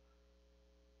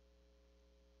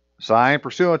 signed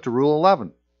pursuant to Rule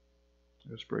 11.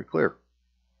 It's pretty clear.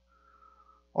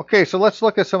 Okay, so let's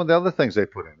look at some of the other things they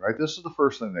put in, right? This is the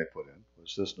first thing they put in,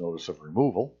 was this notice of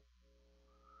removal.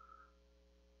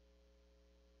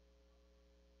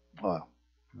 Well,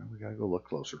 we got to go look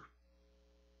closer.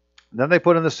 And then they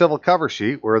put in the civil cover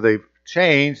sheet where they've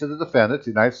changed to the defendant,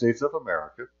 the United States of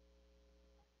America.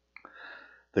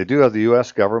 They do have the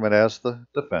U.S. government as the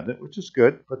defendant, which is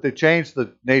good, but they changed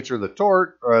the nature of the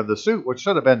tort, or the suit, which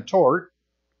should have been tort,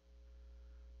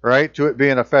 right, to it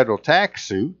being a federal tax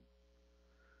suit,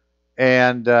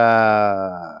 and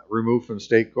removed from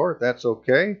state court. That's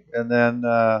okay. And then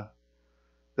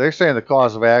they're saying the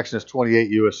cause of action is 28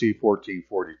 U.S.C.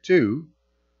 1442,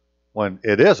 when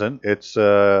it isn't. It's,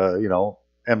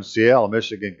 MCL,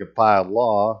 Michigan Compiled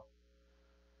Law,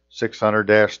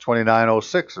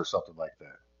 600-2906 or something like that.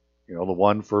 The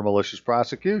one for malicious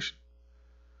prosecution.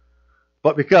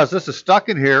 But because this is stuck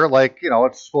in here, like,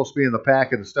 it's supposed to be in the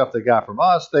packet of stuff they got from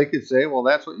us, they could say, well,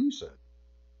 that's what you said.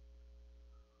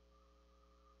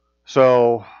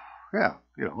 So, yeah,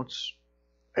 it's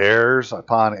errors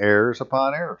upon errors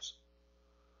upon errors.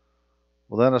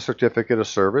 Well, then a certificate of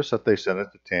service that they sent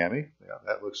it to Tammy. Yeah,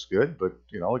 that looks good. But,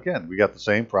 again, we got the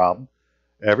same problem.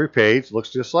 Every page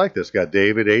looks just like this. Got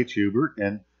David H. Hubert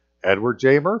and Edward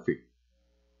J. Murphy.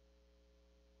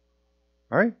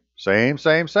 All right, same.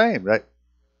 Right?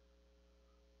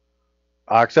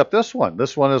 Except this one.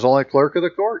 This one is only clerk of the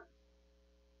court.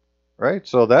 Right?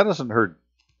 So that isn't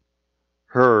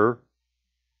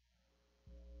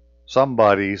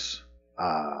somebody's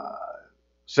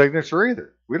signature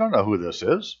either. We don't know who this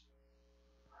is.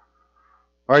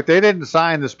 All right, they didn't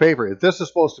sign this paper. If this is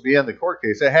supposed to be in the court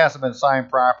case, it hasn't been signed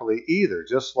properly either,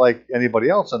 just like anybody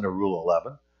else under Rule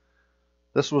 11.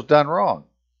 This was done wrong.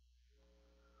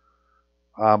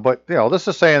 But, this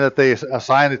is saying that they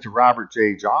assigned it to Robert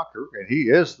J. Jonker, and he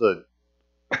is the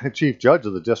chief judge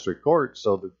of the district court,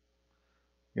 so the,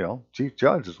 chief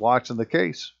judge is watching the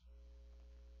case.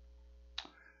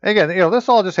 Again, this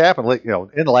all just happened,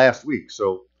 in the last week.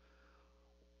 So,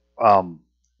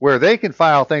 where they can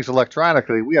file things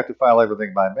electronically, we have to file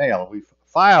everything by mail. We've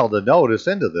filed a notice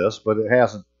into this, but it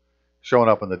hasn't shown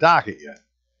up in the docket yet.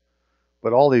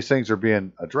 But all these things are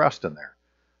being addressed in there.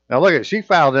 Now look at it. She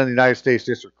filed in the United States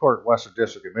District Court, Western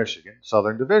District of Michigan,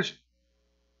 Southern Division.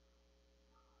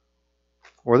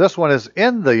 Where this one is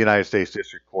in the United States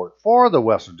District Court for the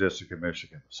Western District of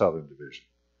Michigan, Southern Division.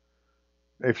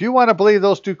 If you want to believe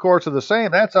those two courts are the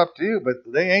same, that's up to you, but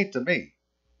they ain't to me.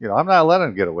 I'm not letting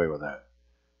them get away with that.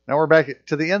 Now we're back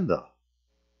to the end, though.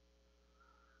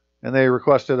 And they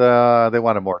requested, they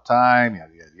wanted more time,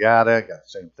 yada, yada, yada. Got the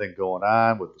same thing going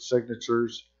on with the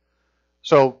signatures.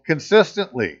 So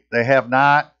consistently, they have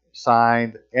not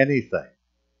signed anything.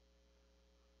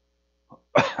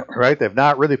 Right? They've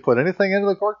not really put anything into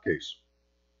the court case.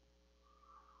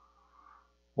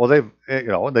 Well,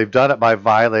 they've done it by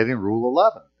violating Rule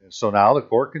 11. And so now the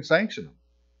court can sanction them.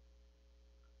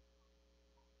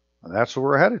 And that's what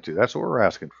we're headed to. That's what we're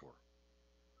asking for.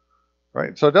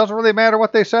 Right? So it doesn't really matter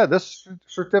what they said. This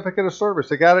certificate of service,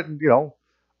 they got it in,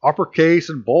 uppercase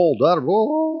and bold.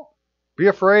 Whoa, be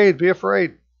afraid, be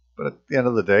afraid. But at the end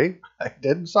of the day, I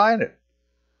didn't sign it.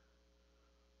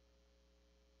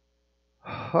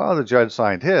 Oh, the judge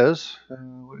signed his.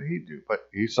 What did he do? But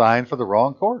he signed for the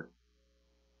wrong court.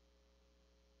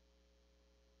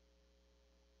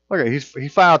 Look, he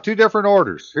filed two different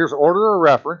orders. Here's order of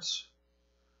reference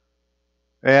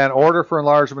and order for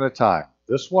enlargement of time.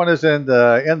 This one is in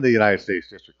the United States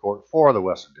District Court for the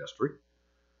Western District.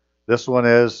 This one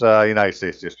is United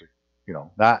States District,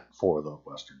 not for the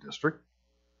Western District.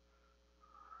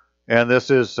 And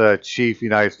this is Chief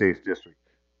United States District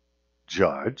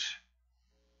Judge.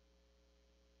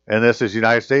 And this is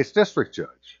United States District Judge.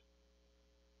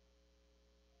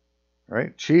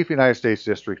 Right? Chief United States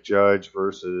District Judge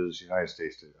versus United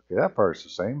States District. Okay, that part's the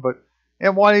same, but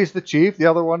in one he's the chief, the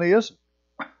other one he isn't.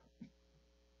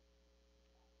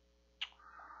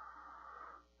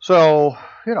 So,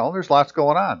 there's lots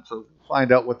going on. So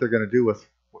find out what they're going to do with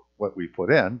what we put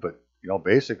in, but,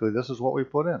 basically this is what we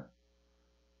put in.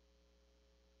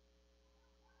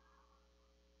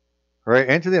 Right,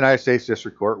 into the United States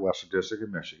District Court, Western District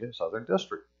of Michigan, Southern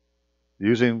District.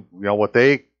 Using,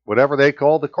 whatever they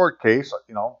call the court case,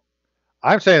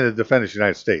 I'm saying the defendant's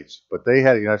United States, but they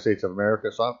had the United States of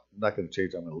America, so I'm not going to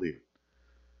change it. I'm going to leave it.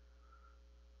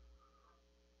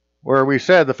 Where we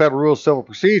said the Federal Rules of Civil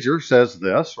Procedure says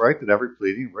this, right, that every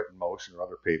pleading, written motion, or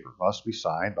other paper must be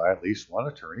signed by at least one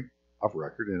attorney of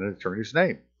record in an attorney's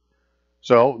name.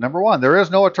 So, number one, there is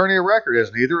no attorney of record,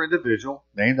 as neither individual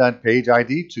named on page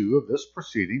ID 2 of this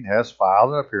proceeding has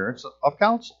filed an appearance of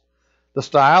counsel. The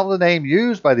style of the name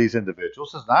used by these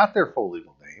individuals is not their full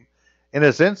legal name and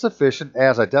is insufficient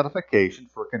as identification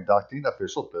for conducting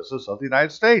official business of the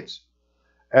United States.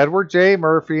 Edward J.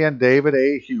 Murphy and David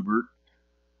A. Hubert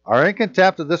are in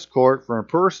contempt of this court for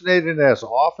impersonating as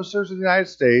officers of the United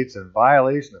States in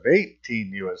violation of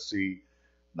 18 U.S.C.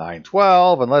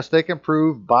 912 unless they can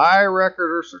prove by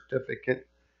record or certificate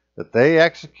that they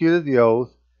executed the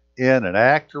oath in an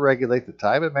act to regulate the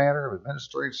time and manner of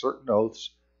administering certain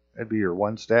oaths. That'd be your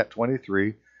 1 Stat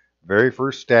 23, very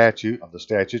first statute of the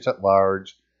statutes at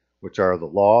large, which are the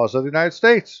laws of the United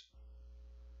States.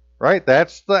 Right?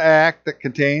 That's the act that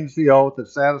contains the oath that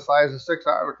satisfies the 6th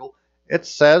article. It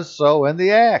says so in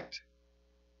the act.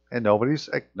 And nobody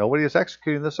is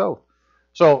executing this oath.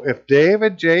 So if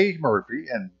Edward J. Murphy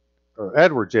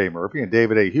and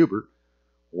David A. Hubert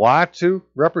want to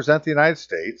represent the United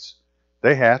States,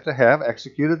 they have to have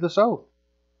executed this oath.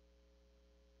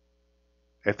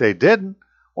 If they didn't,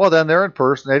 well, then they're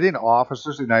impersonating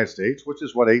officers of the United States, which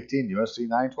is what 18 U.S.C.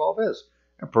 912 is.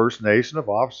 Impersonation of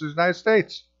officers of the United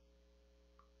States.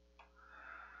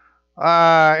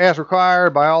 As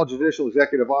required by all judicial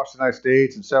executive officers of the United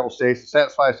States and several states to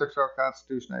satisfy the 6th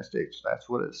Constitution of the United States. That's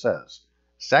what it says.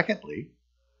 Secondly,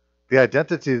 the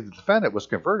identity of the defendant was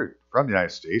converted from the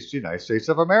United States to the United States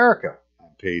of America.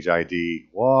 On page ID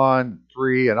 1,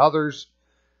 3, and others,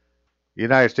 the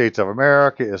United States of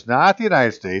America is not the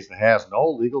United States and has no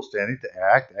legal standing to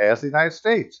act as the United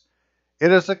States.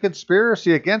 It is a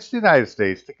conspiracy against the United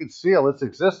States to conceal its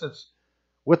existence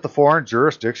with the foreign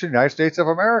jurisdiction, United States of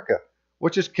America,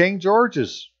 which is King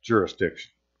George's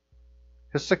jurisdiction.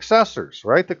 His successors,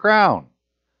 right? The crown.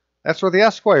 That's where the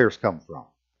esquires come from.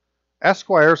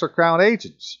 Esquires are crown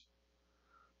agents.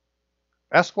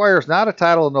 Esquire is not a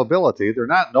title of nobility. They're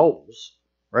not nobles,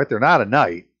 right? They're not a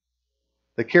knight.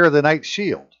 They carry the knight's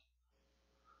shield.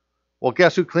 Well,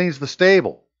 guess who cleans the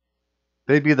stable?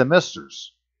 They'd be the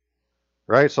misters,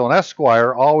 right? So an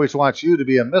esquire always wants you to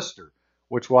be a mister,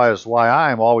 which is why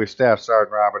I'm always Staff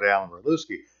Sergeant Robert Allen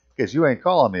Berluski, because you ain't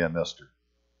calling me a mister.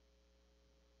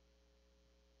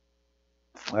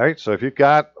 All right, so if you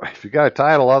got a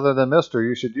title other than mister,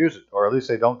 you should use it, or at least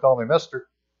say don't call me mister.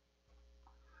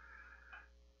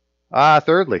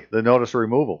 Thirdly, the notice of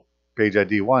removal. Page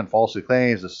ID 1 falsely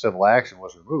claims the civil action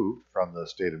was removed from the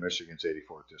state of Michigan's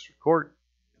 84th District Court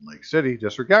in Lake City,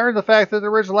 disregarding the fact that the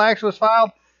original action was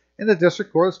filed in the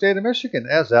District Court of the state of Michigan,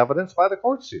 as evidenced by the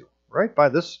court seal, right? By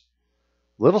this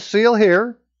little seal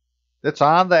here that's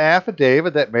on the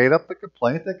affidavit that made up the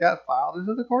complaint that got filed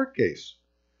into the court case.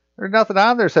 There's nothing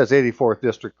on there that says 84th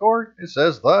District Court. It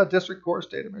says the District Court of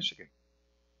the state of Michigan.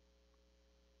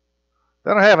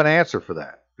 They don't have an answer for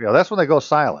that. That's when they go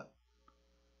silent.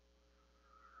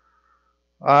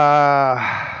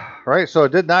 Right, so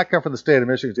it did not come from the state of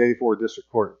Michigan's 84th District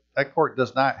Court. That court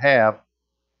does not have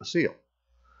a seal.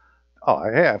 Oh,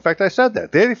 yeah, in fact, I said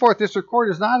that. The 84th District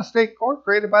Court is not a state court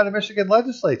created by the Michigan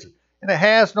legislature, and it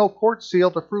has no court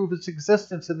seal to prove its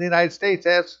existence in the United States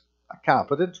as a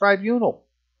competent tribunal.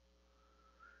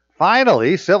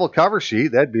 Finally, civil cover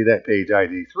sheet, that'd be that page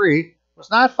ID 3, was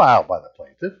not filed by the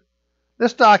plaintiff.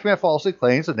 This document falsely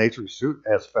claims the nature of the suit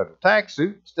as a federal tax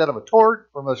suit instead of a tort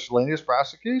for miscellaneous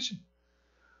prosecution.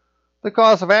 The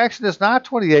cause of action is not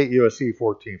 28 U.S.C.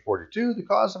 1442. The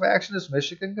cause of action is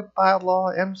Michigan Compiled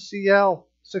Law MCL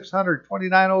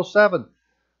 600-2907,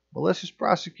 malicious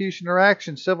prosecution or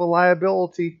action, civil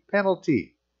liability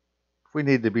penalty, if we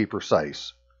need to be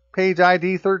precise. Page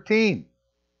ID 13.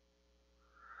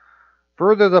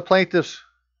 Further, the plaintiff's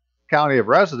county of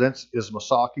residence is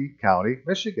Missaukee County,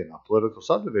 Michigan, a political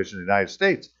subdivision of the United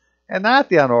States, and not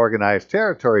the unorganized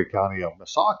territory county of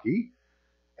Missaukee,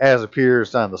 as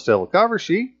appears on the civil cover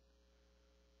sheet.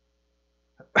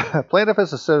 Plaintiff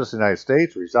is a citizen of the United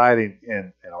States residing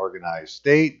in an organized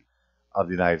state of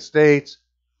the United States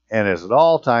and is at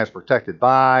all times protected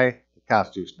by the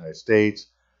Constitution of the United States,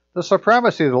 the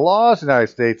supremacy of the laws of the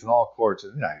United States, and all courts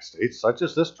in the United States, such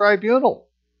as this tribunal.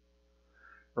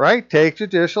 Right? Take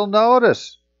judicial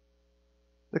notice.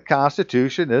 The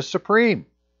Constitution is supreme.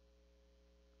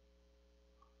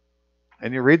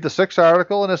 And you read the 6th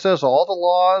article, and it says all the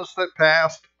laws that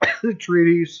passed, the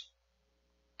treaties,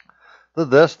 the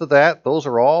this, the that, those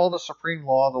are all the supreme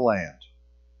law of the land.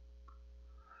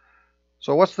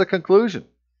 So what's the conclusion?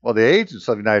 Well, the agents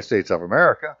of the United States of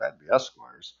America, that'd be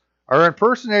esquires, are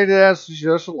impersonated as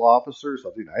judicial officers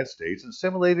of the United States and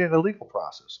simulating a legal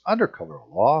process under color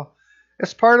of law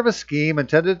as part of a scheme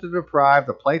intended to deprive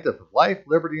the plaintiff of life,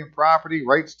 liberty, and property,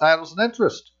 rights, titles, and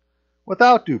interest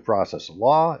without due process of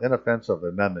law in offense of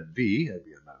Amendment V, that'd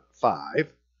be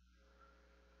Amendment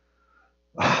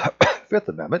 5, Fifth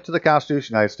Amendment to the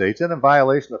Constitution of the United States, and in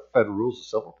violation of Federal Rules of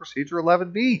Civil Procedure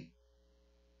 11B.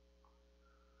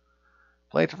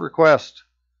 Plaintiff requests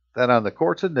that on the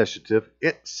court's initiative,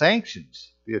 it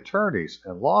sanctions the attorneys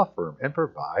and law firm and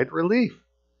provide relief.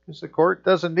 Because the court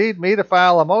doesn't need me to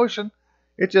file a motion.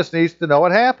 It just needs to know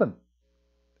what happened.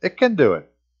 It can do it.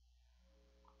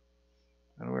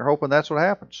 And we're hoping that's what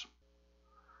happens.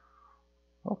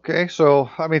 Okay, so,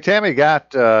 I mean, Tammy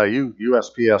got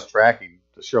USPS tracking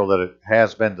to show that it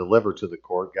has been delivered to the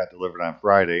court, got delivered on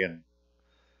Friday, and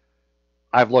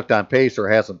I've looked on Pacer,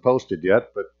 hasn't posted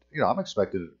yet, but, you know, I'm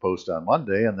expected to post on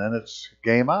Monday, and then it's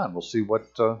game on. We'll see what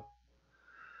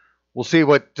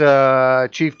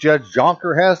Chief Judge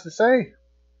Jonker has to say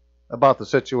about the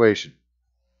situation.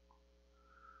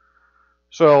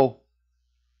 So,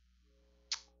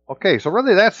 okay, so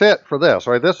really that's it for this,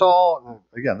 right? This all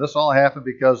happened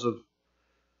because of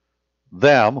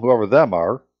them, whoever them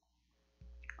are,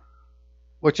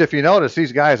 which if you notice,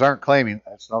 these guys aren't claiming,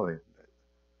 that's another thing.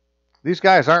 These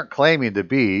guys aren't claiming to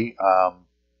be,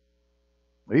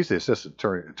 he's the Assistant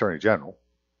Attorney General.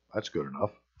 That's good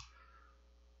enough.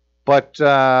 But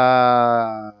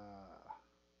trial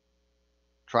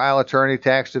attorney,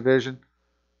 tax division,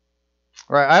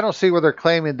 right? I don't see where they're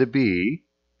claiming to be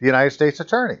the United States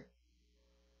attorney,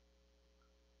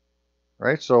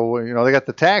 right? So, you know, they got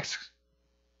the tax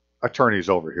attorneys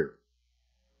over here.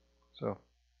 So,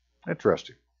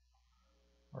 interesting.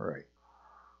 All right.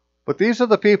 But these are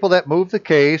the people that moved the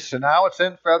case, and now it's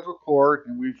in federal court,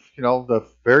 and we've, you know, the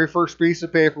very first piece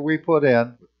of paper we put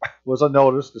in was a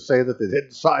notice to say that they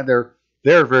didn't sign their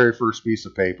very first piece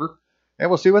of paper, and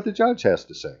we'll see what the judge has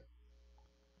to say.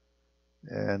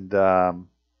 And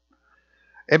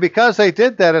because they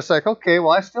did that, it's like, okay,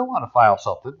 well, I still want to file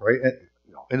something, right, and,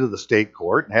 you know, into the state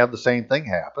court and have the same thing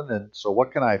happen, and so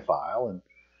what can I file? And,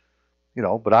 you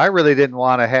know, but I really didn't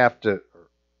want to have to,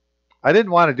 I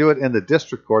didn't want to do it in the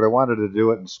district court. I wanted to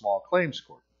do it in small claims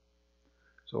court.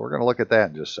 So we're going to look at that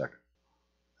in just a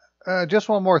second. Just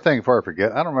one more thing before I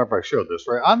forget. I don't remember if I showed this,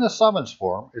 right? On the summons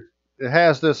form, it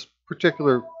has this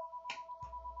particular,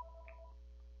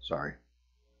 sorry,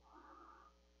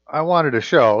 I wanted to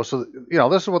show, so, you know,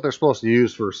 this is what they're supposed to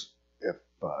use for if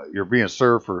you're being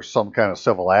served for some kind of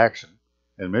civil action.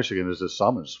 In Michigan is this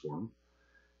summons form.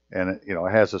 And, it, you know,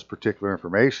 it has this particular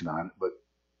information on it. But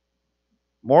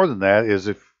more than that is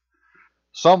if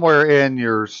somewhere in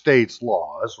your state's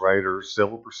laws, right, or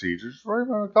civil procedures, whatever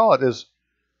you want to call it, is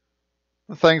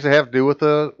the things that have to do with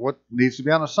what needs to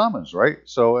be on a summons, right?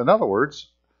 So, in other words,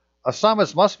 a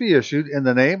summons must be issued in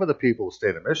the name of the people of the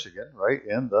state of Michigan, right?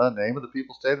 In the name of the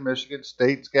people of the state of Michigan,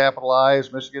 state's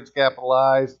capitalized, Michigan's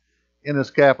capitalized, in is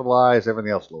capitalized,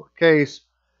 everything else lowercase,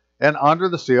 and under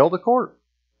the seal of the court.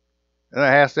 And it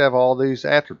has to have all these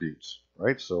attributes,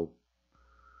 right? So,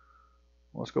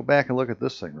 let's go back and look at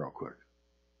this thing real quick.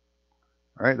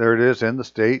 All right, there it is in the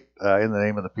state, in the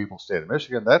name of the people of the state of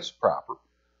Michigan. That's proper.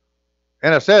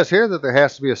 And it says here that there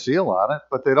has to be a seal on it,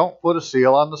 but they don't put a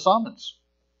seal on the summons.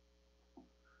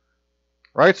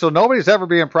 Right, so nobody's ever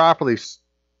being properly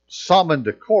summoned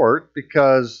to court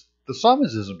because the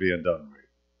summons isn't being done right.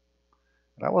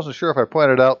 And I wasn't sure if I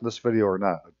pointed out in this video or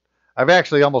not. I've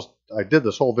actually I did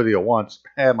this whole video once,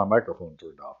 had my microphone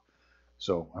turned off.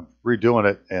 So I'm redoing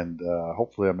it, and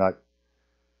hopefully I'm not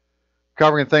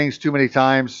covering things too many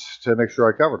times to make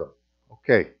sure I covered them.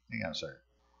 Okay, hang on a second.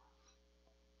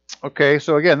 Okay,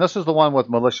 so again, this is the one with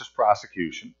malicious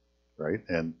prosecution, right?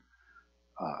 And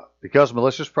because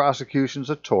malicious prosecution is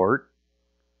a tort,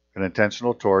 an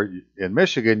intentional tort, in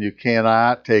Michigan, you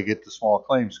cannot take it to small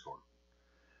claims court.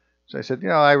 So I said,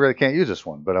 I really can't use this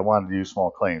one, but I wanted to use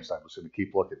small claims. I was going to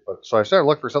keep looking. So I started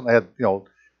looking for something that had,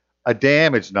 a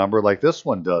damage number like this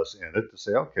one does in it to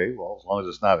say, okay, well, as long as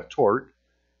it's not a tort,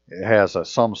 it has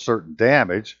some certain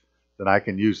damage, then I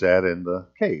can use that in the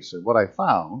case. And what I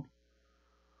found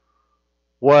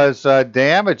was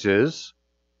damages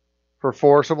for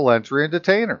forcible entry and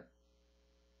detainer,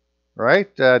 right?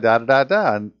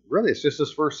 And really, it's just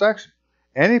this first section.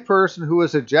 Any person who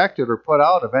is ejected or put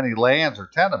out of any lands or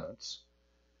tenements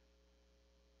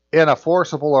in a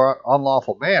forcible or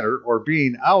unlawful manner, or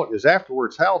being out is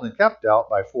afterwards held and kept out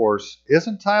by force, is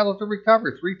entitled to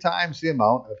recover 3 times the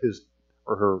amount of his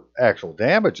or her actual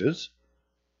damages,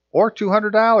 or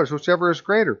 $200, whichever is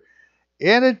greater,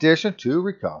 in addition to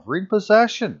recovering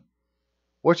possession,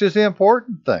 which is the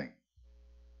important thing,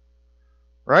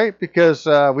 right? Because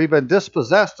we've been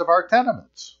dispossessed of our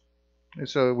tenements. And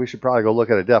so we should probably go look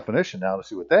at a definition now to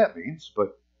see what that means,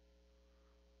 but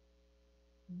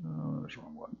there's the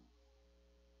wrong one.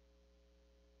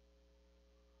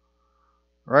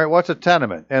 All right, what's a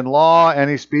tenement? In law,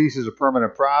 any species of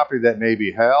permanent property that may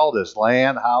be held as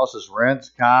land, houses, rents,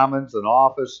 commons, an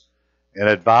office, an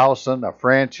advowson, a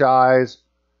franchise,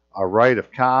 a right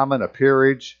of common, a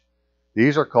peerage.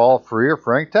 These are called free or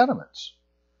frank tenements.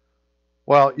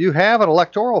 Well, you have an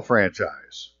electoral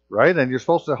franchise, right? And you're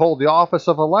supposed to hold the office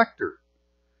of elector.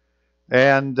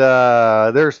 And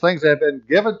there's things that have been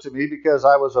given to me because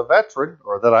I was a veteran,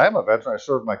 or that I am a veteran, I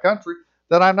served my country,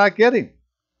 that I'm not getting.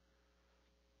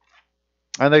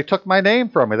 And they took my name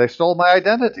from me. They stole my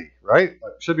identity, right? It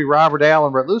should be Robert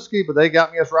Allen Retluski, but they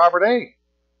got me as Robert A.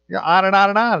 On and on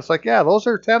and on. It's like, yeah, those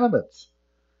are tenements.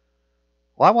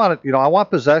 Well, I want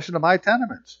possession of my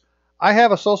tenements. I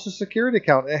have a Social Security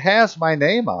account. It has my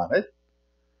name on it,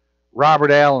 Robert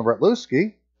Allen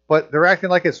Retluski, but they're acting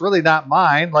like it's really not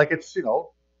mine, like it's,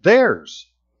 theirs.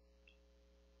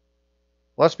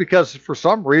 Well, that's because for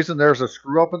some reason there's a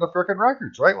screw up in the frickin'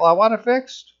 records, right? Well, I want it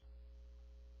fixed.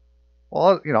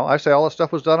 Well, I say all this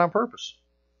stuff was done on purpose.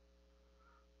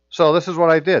 So this is what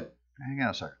I did. Hang on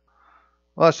a second.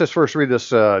 Well, let's just first read this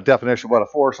definition of what a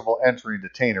forcible entry and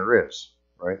detainer is,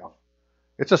 right?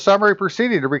 It's a summary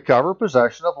proceeding to recover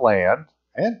possession of land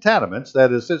and tenements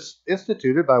that is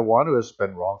instituted by one who has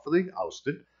been wrongfully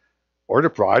ousted or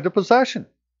deprived of possession.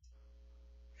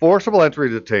 Forcible entry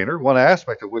detainer, one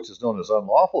aspect of which is known as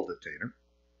unlawful detainer,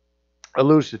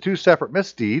 alludes to 2 separate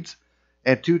misdeeds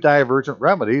and 2 divergent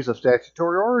remedies of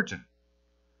statutory origin.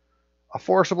 A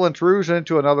forcible intrusion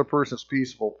into another person's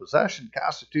peaceable possession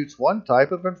constitutes one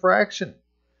type of infraction.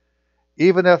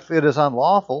 Even if it is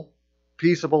unlawful,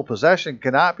 peaceable possession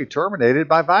cannot be terminated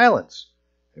by violence.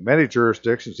 In many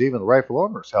jurisdictions, even the rightful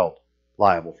owner is held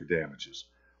liable for damages,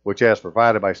 which, as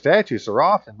provided by statutes, are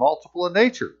often multiple in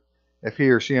nature. If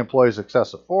he or she employs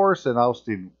excessive force in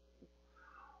ousting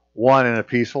one in a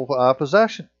peaceful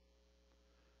possession.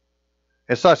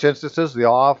 In such instances, the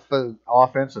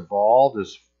offense involved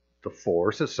is the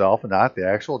force itself and not the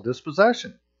actual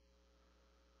dispossession.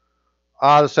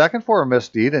 The second form of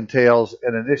misdeed entails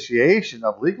an initiation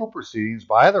of legal proceedings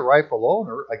by the rightful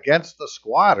owner against the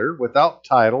squatter without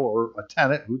title or a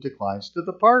tenant who declines to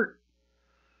depart.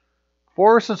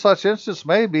 Force in such instance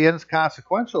may be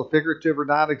inconsequential, figurative, or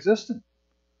non-existent.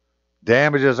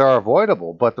 Damages are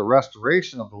avoidable, but the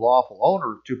restoration of the lawful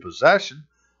owner to possession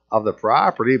of the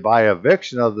property by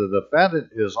eviction of the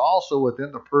defendant is also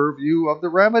within the purview of the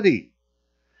remedy.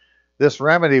 This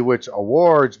remedy, which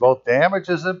awards both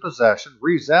damages and possession,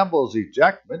 resembles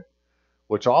ejectment,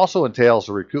 which also entails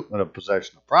the recoupment of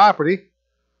possession of property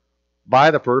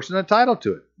by the person entitled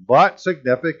to it. But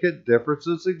significant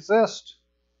differences exist.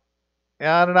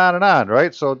 On and on and on,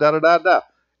 right? So da-da-da-da.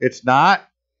 It's not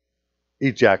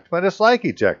ejectment, it's like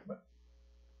ejectment.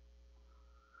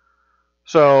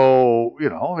 So,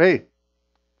 hey,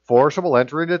 forcible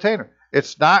entry and detainer.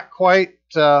 It's not quite,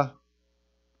 one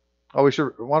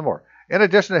more. In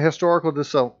addition to historical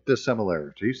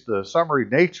dissimilarities, the summary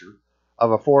nature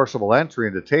of a forcible entry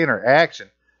and detainer action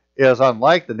is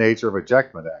unlike the nature of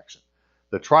ejectment action.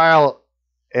 The trial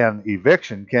and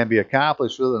eviction can be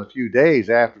accomplished within a few days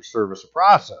after service of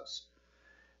process.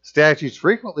 Statutes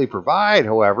frequently provide,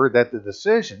 however, that the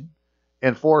decision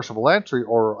in forcible entry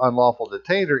or unlawful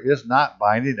detainer is not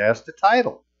binding as to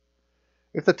title.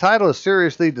 If the title is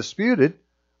seriously disputed,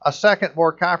 a second,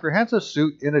 more comprehensive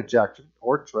suit in ejection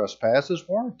or trespass is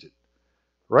warranted.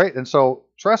 Right? And so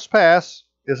trespass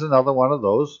is another one of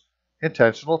those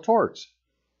intentional torts.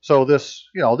 So this,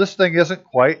 this thing isn't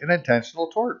quite an intentional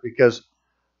tort because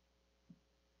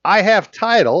I have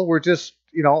title. We're just,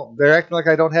 they're acting like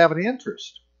I don't have any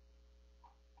interest.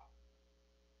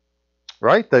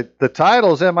 Right? The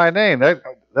title's in my name. That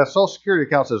Social Security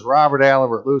account says Robert Allen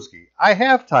Bertluski. I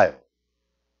have title.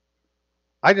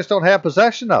 I just don't have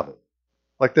possession of it.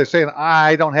 Like they're saying,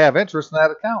 I don't have interest in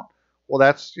that account. Well,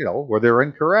 that's, where they're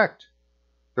incorrect.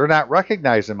 They're not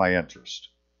recognizing my interest.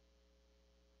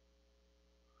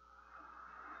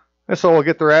 And so we'll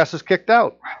get their asses kicked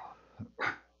out.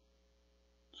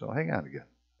 So hang on again.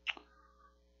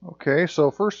 Okay,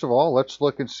 so first of all, let's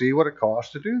look and see what it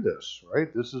costs to do this,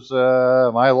 right? This is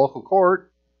my local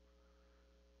court.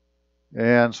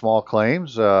 And small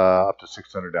claims up to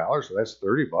 $600, so that's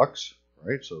 $30,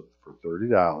 right? So for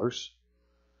 $30.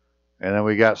 And then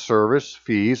we got service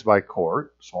fees by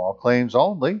court, small claims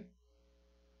only,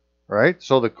 right?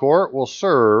 So the court will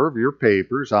serve your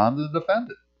papers on the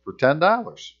defendant for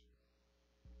 $10.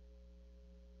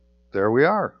 There we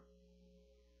are.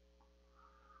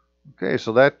 Okay,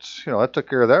 so that's, that took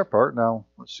care of that part. Now,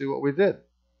 let's see what we did.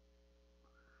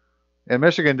 In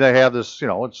Michigan, they have this,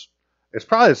 it's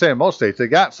probably the same in most states. They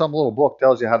got some little book that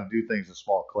tells you how to do things in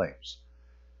small claims.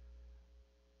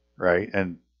 Right?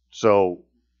 And so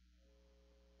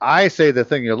I say the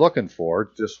thing you're looking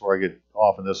for, just before I get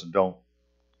off on this and don't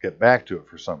get back to it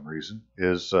for some reason,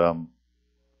 is,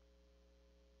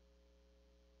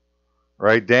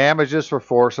 right, damages for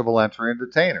forcible entry and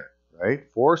detainer. Right?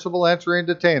 Forcible entry and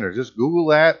detainer. Just Google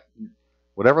that.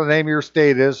 Whatever the name of your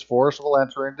state is, forcible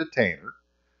entry and detainer.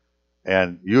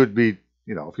 And you would be,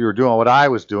 if you were doing what I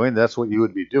was doing, that's what you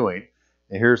would be doing.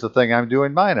 And here's the thing I'm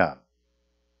doing mine on.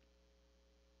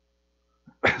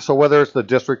 So whether it's the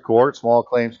district court, small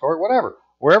claims court, whatever,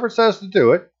 wherever it says to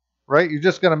do it, right, you're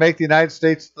just going to make the United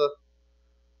States the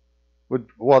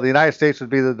United States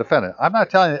would be the defendant. I'm not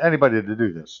telling anybody to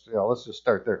do this. Let's just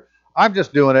start there. I'm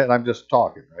just doing it and I'm just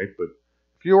talking, right? But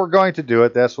if you were going to do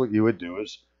it, that's what you would do,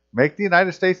 is make the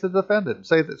United States the defendant and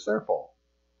say that it's their fault.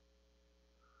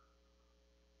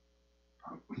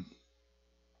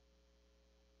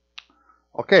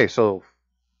 Okay, so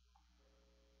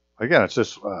again, it's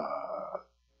just,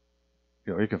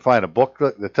 you can find a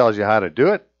booklet that tells you how to do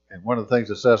it. And one of the things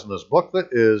it says in this booklet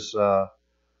is,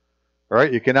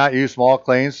 right, you cannot use small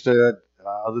claims to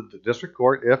the district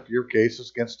court if your case is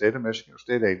against state of Michigan or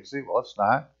state agency. Well, it's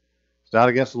not. It's not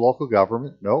against the local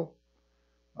government. No.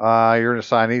 You're an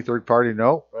assignee, third party.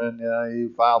 No. And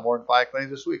you file more than 5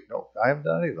 claims this week. No. I haven't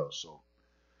done any of those. So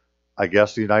I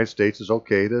guess the United States is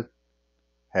okay to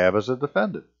have as a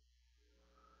defendant.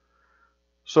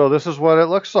 So this is what it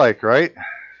looks like, right?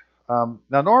 Now,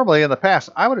 normally in the past,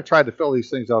 I would have tried to fill these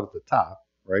things out at the top,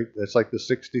 right? It's like the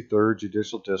 63rd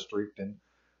Judicial District and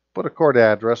put a court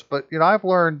address. But, I've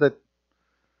learned that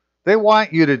they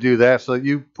want you to do that so that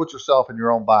you put yourself in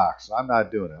your own box. I'm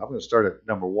not doing it. I'm going to start at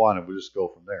number 1 and we'll just go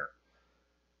from there,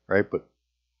 right? But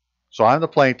so I'm the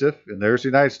plaintiff, and there's the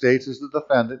United States as the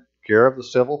defendant, care of the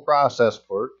civil process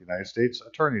clerk, United States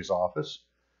Attorney's Office,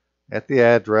 at the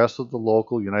address of the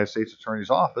local United States Attorney's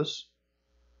Office.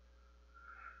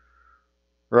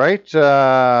 Right?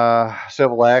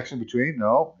 Civil action between,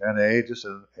 no, NA, just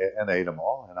NA them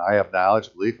all. And I have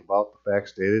knowledge, belief about the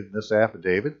facts stated in this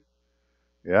affidavit.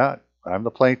 Yeah, I'm the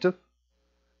plaintiff.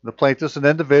 The plaintiff's an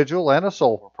individual and a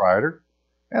sole proprietor.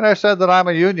 And I said that I'm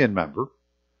a union member,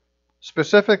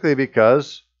 specifically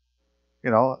because,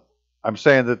 I'm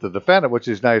saying that the defendant, which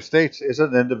is the United States, is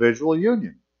an individual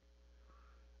union.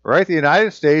 Right? The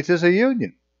United States is a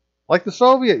union, like the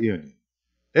Soviet Union.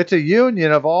 It's a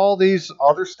union of all these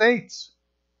other states.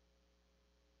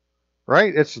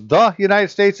 Right? It's the United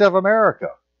States of America.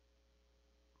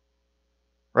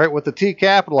 Right? With the T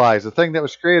capitalized, the thing that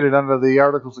was created under the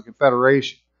Articles of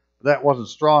Confederation. That wasn't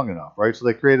strong enough, right? So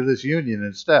they created this union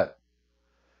instead.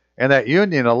 And that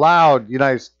union allowed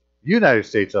United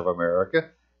States of America,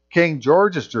 King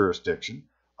George's jurisdiction,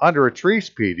 under a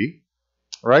treaty,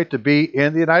 right, to be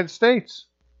in the United States.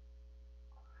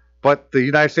 But the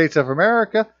United States of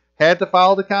America had to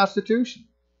follow the Constitution.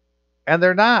 And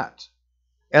they're not.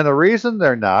 And the reason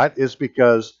they're not is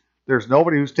because there's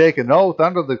nobody who's taken an oath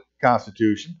under the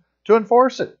Constitution to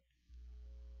enforce it.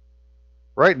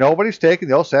 Right? Nobody's taken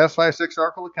the oath to satisfy the 6th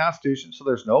article of the Constitution, so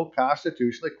there's no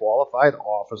constitutionally qualified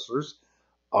officers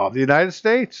of the United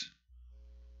States.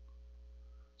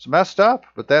 It's messed up,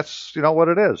 but that's, what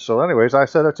it is. So anyways, I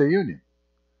said it's a union.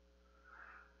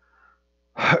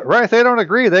 Right, if they don't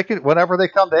agree, they can, whenever they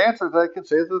come to answer, they can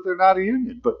say that they're not a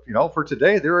union. But, for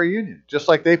today, they're a union. Just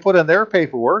like they put in their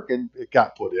paperwork and it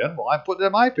got put in. Well, I'm putting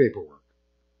in my paperwork.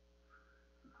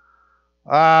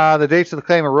 The dates of the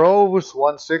claim arose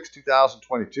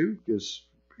 1/6/2022 because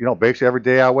basically every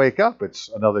day I wake up, it's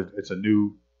a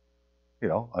new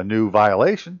a new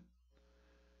violation.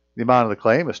 The amount of the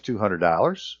claim is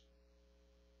 $200.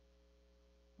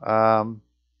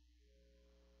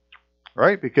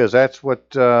 Right, because that's what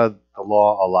the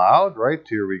law allowed. Right,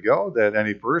 here we go. That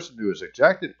any person who is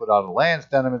ejected, put out of lands,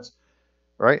 tenements,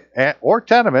 right, or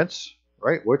tenements,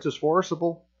 right, which is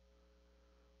forcible,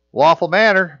 lawful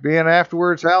manner, being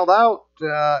afterwards held out,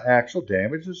 actual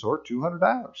damages or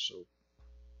 $200. So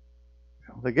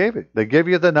they give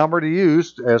you the number to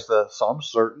use as the sum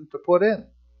certain to put in.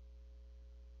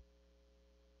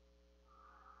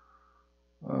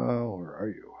 Where are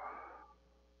you?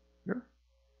 Here.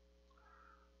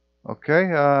 Okay,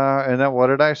 and then what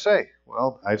did I say?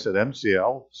 Well, I said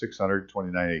MCL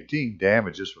 629.18,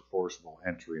 damages for forcible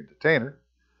entry and detainer.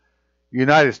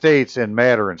 United States in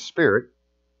matter and spirit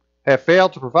have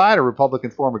failed to provide a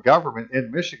Republican form of government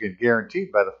in Michigan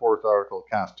guaranteed by the 4th Article of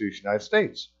the Constitution of the United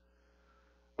States.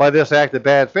 By this act of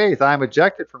bad faith, I am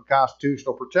ejected from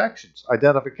constitutional protections,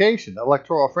 identification,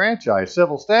 electoral franchise,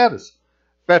 civil status,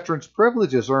 veterans'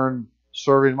 privileges earned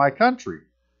serving my country,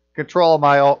 control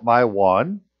of my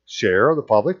one share of the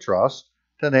public trust,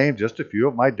 to name just a few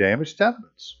of my damaged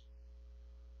tenements.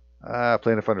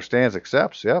 Plaintiff understands,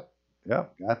 accepts. Yep,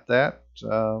 got that.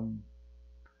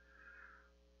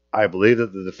 I believe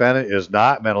that the defendant is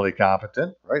not mentally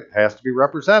competent, right? Has to be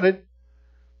represented.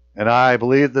 And I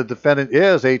believe the defendant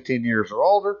is 18 years or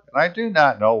older, and I do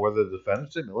not know whether the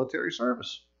defendant's in military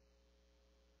service.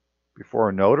 Before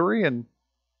a notary, and,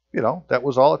 that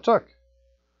was all it took.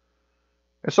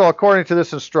 And so according to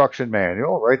this instruction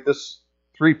manual, right, this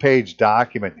 3-page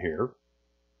document here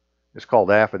is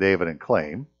called Affidavit and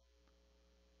Claim.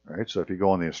 Right, so if you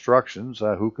go in the instructions,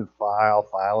 who can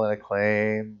file in a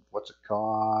claim, what's it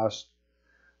cost,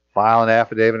 file an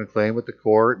affidavit and claim with the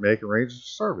court, make arrangements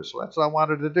for service. Well, that's what I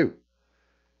wanted to do.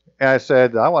 And I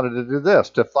said I wanted to do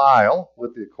this. To file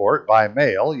with the court by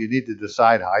mail, you need to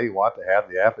decide how you want to have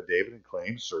the affidavit and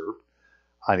claim served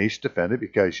on each defendant,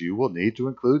 because you will need to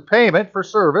include payment for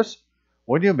service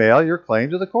when you mail your claim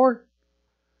to the court.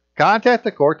 Contact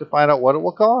the court to find out what it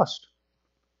will cost.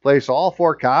 Place all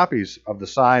 4 copies of the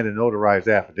signed and notarized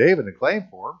affidavit and claim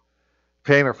form,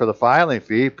 payment for the filing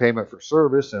fee, payment for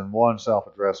service, and 1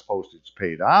 self-addressed postage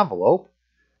paid envelope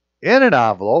in an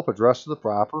envelope addressed to the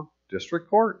proper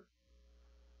district court.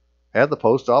 Have the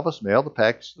post office mail the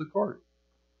package to the court.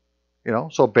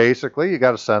 So basically you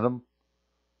got to send them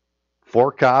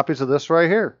 4 copies of this right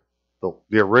here.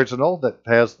 The original that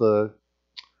has the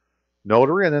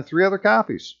notary, and then 3 other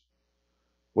copies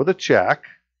with a check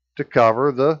to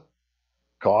cover the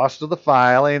cost of the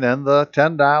filing and the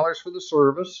 $10 for the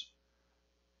service,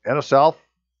 and a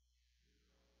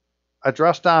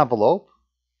self-addressed envelope.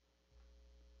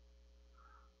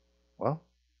 Well,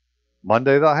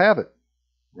 Monday they'll have it,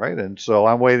 right? And so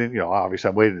I'm waiting, obviously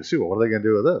I'm waiting to see, what are they going to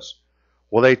do with this?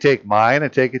 Will they take mine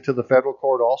and take it to the federal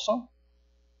court also?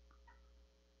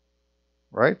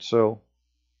 Right? So,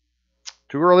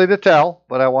 too early to tell,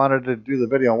 but I wanted to do the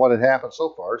video on what had happened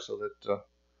so far so that,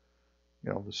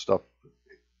 this stuff,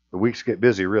 the weeks get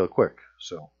busy real quick.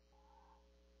 So, all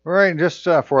right, and just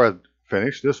before I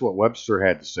finish, this is what Webster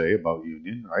had to say about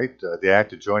union, right? The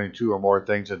act of joining 2 or more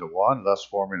things into one, thus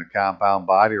forming a compound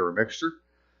body or a mixture,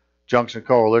 junction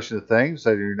coalition of things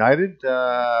that are united,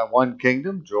 one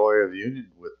kingdom, joy of the union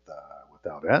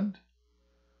without end.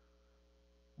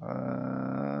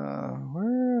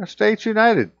 States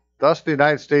united. Thus, the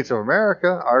United States of America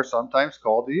are sometimes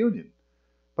called the Union.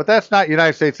 But that's not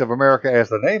United States of America as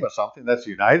the name of something. That's the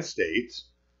United States.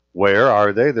 Where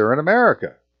are they? They're in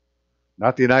America.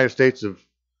 Not the United States of,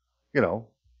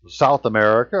 South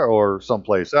America or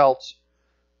someplace else.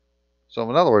 So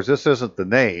in other words, this isn't the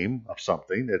name of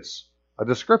something. It's a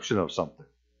description of something.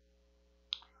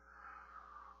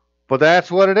 But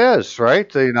that's what it is,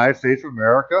 right? The United States of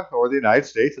America, or the United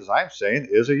States, as I'm saying,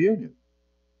 is a union.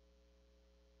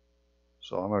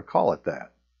 So I'm going to call it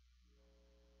that.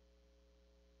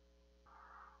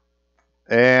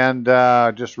 And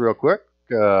just real quick,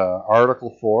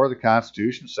 Article 4 of the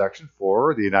Constitution, Section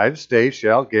 4, the United States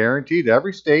shall guarantee to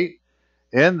every state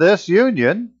in this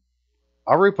union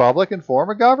a republic and form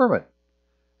of government,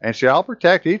 and shall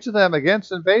protect each of them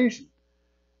against invasion,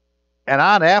 and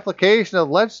on application of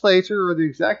the legislature or the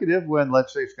executive, when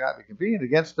legislature cannot be convened,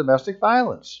 against domestic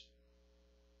violence.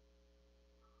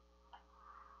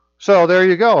 So there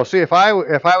you go. See, if I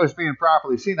was being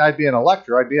properly seen, I'd be an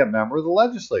elector. I'd be a member of the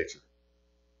legislature.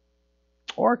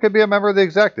 Or it could be a member of the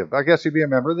executive. I guess he'd be a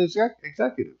member of the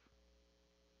executive.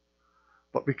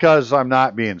 But because I'm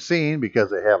not being seen,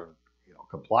 because they haven't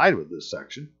complied with this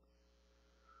section.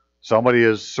 Somebody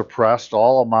has suppressed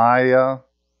all of my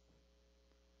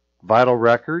vital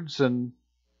records and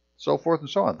so forth and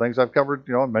so on. Things I've covered,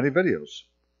 in many videos.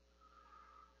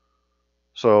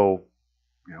 So,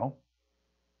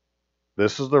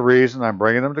 this is the reason I'm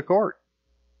bringing them to court.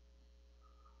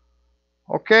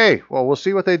 Okay, well, we'll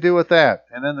see what they do with that.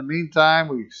 And in the meantime,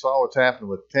 we saw what's happened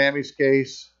with Tammy's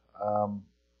case.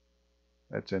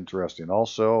 That's interesting.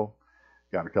 Also,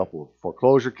 got a couple of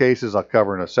foreclosure cases I'll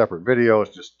cover in a separate video.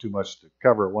 It's just too much to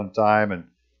cover at one time, and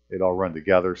they'd all run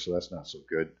together, so that's not so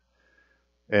good.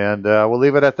 And we'll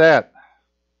leave it at that.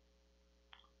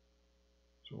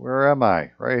 So where am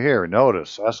I? Right here.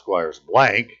 Notice Esquire's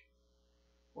blank.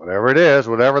 Whatever it is,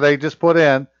 whatever they just put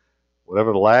in,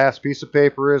 whatever the last piece of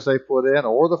paper is they put in,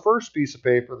 or the first piece of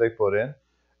paper they put in,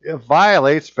 it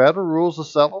violates Federal Rules of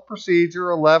Civil Procedure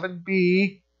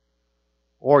 11B,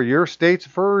 or your state's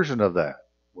version of that,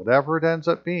 whatever it ends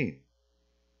up being.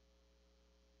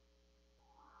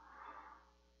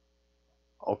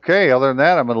 Okay, other than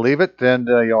that, I'm going to leave it, and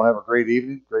y'all have a great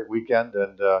evening, great weekend,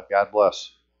 and God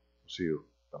bless. See you.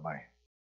 Bye-bye.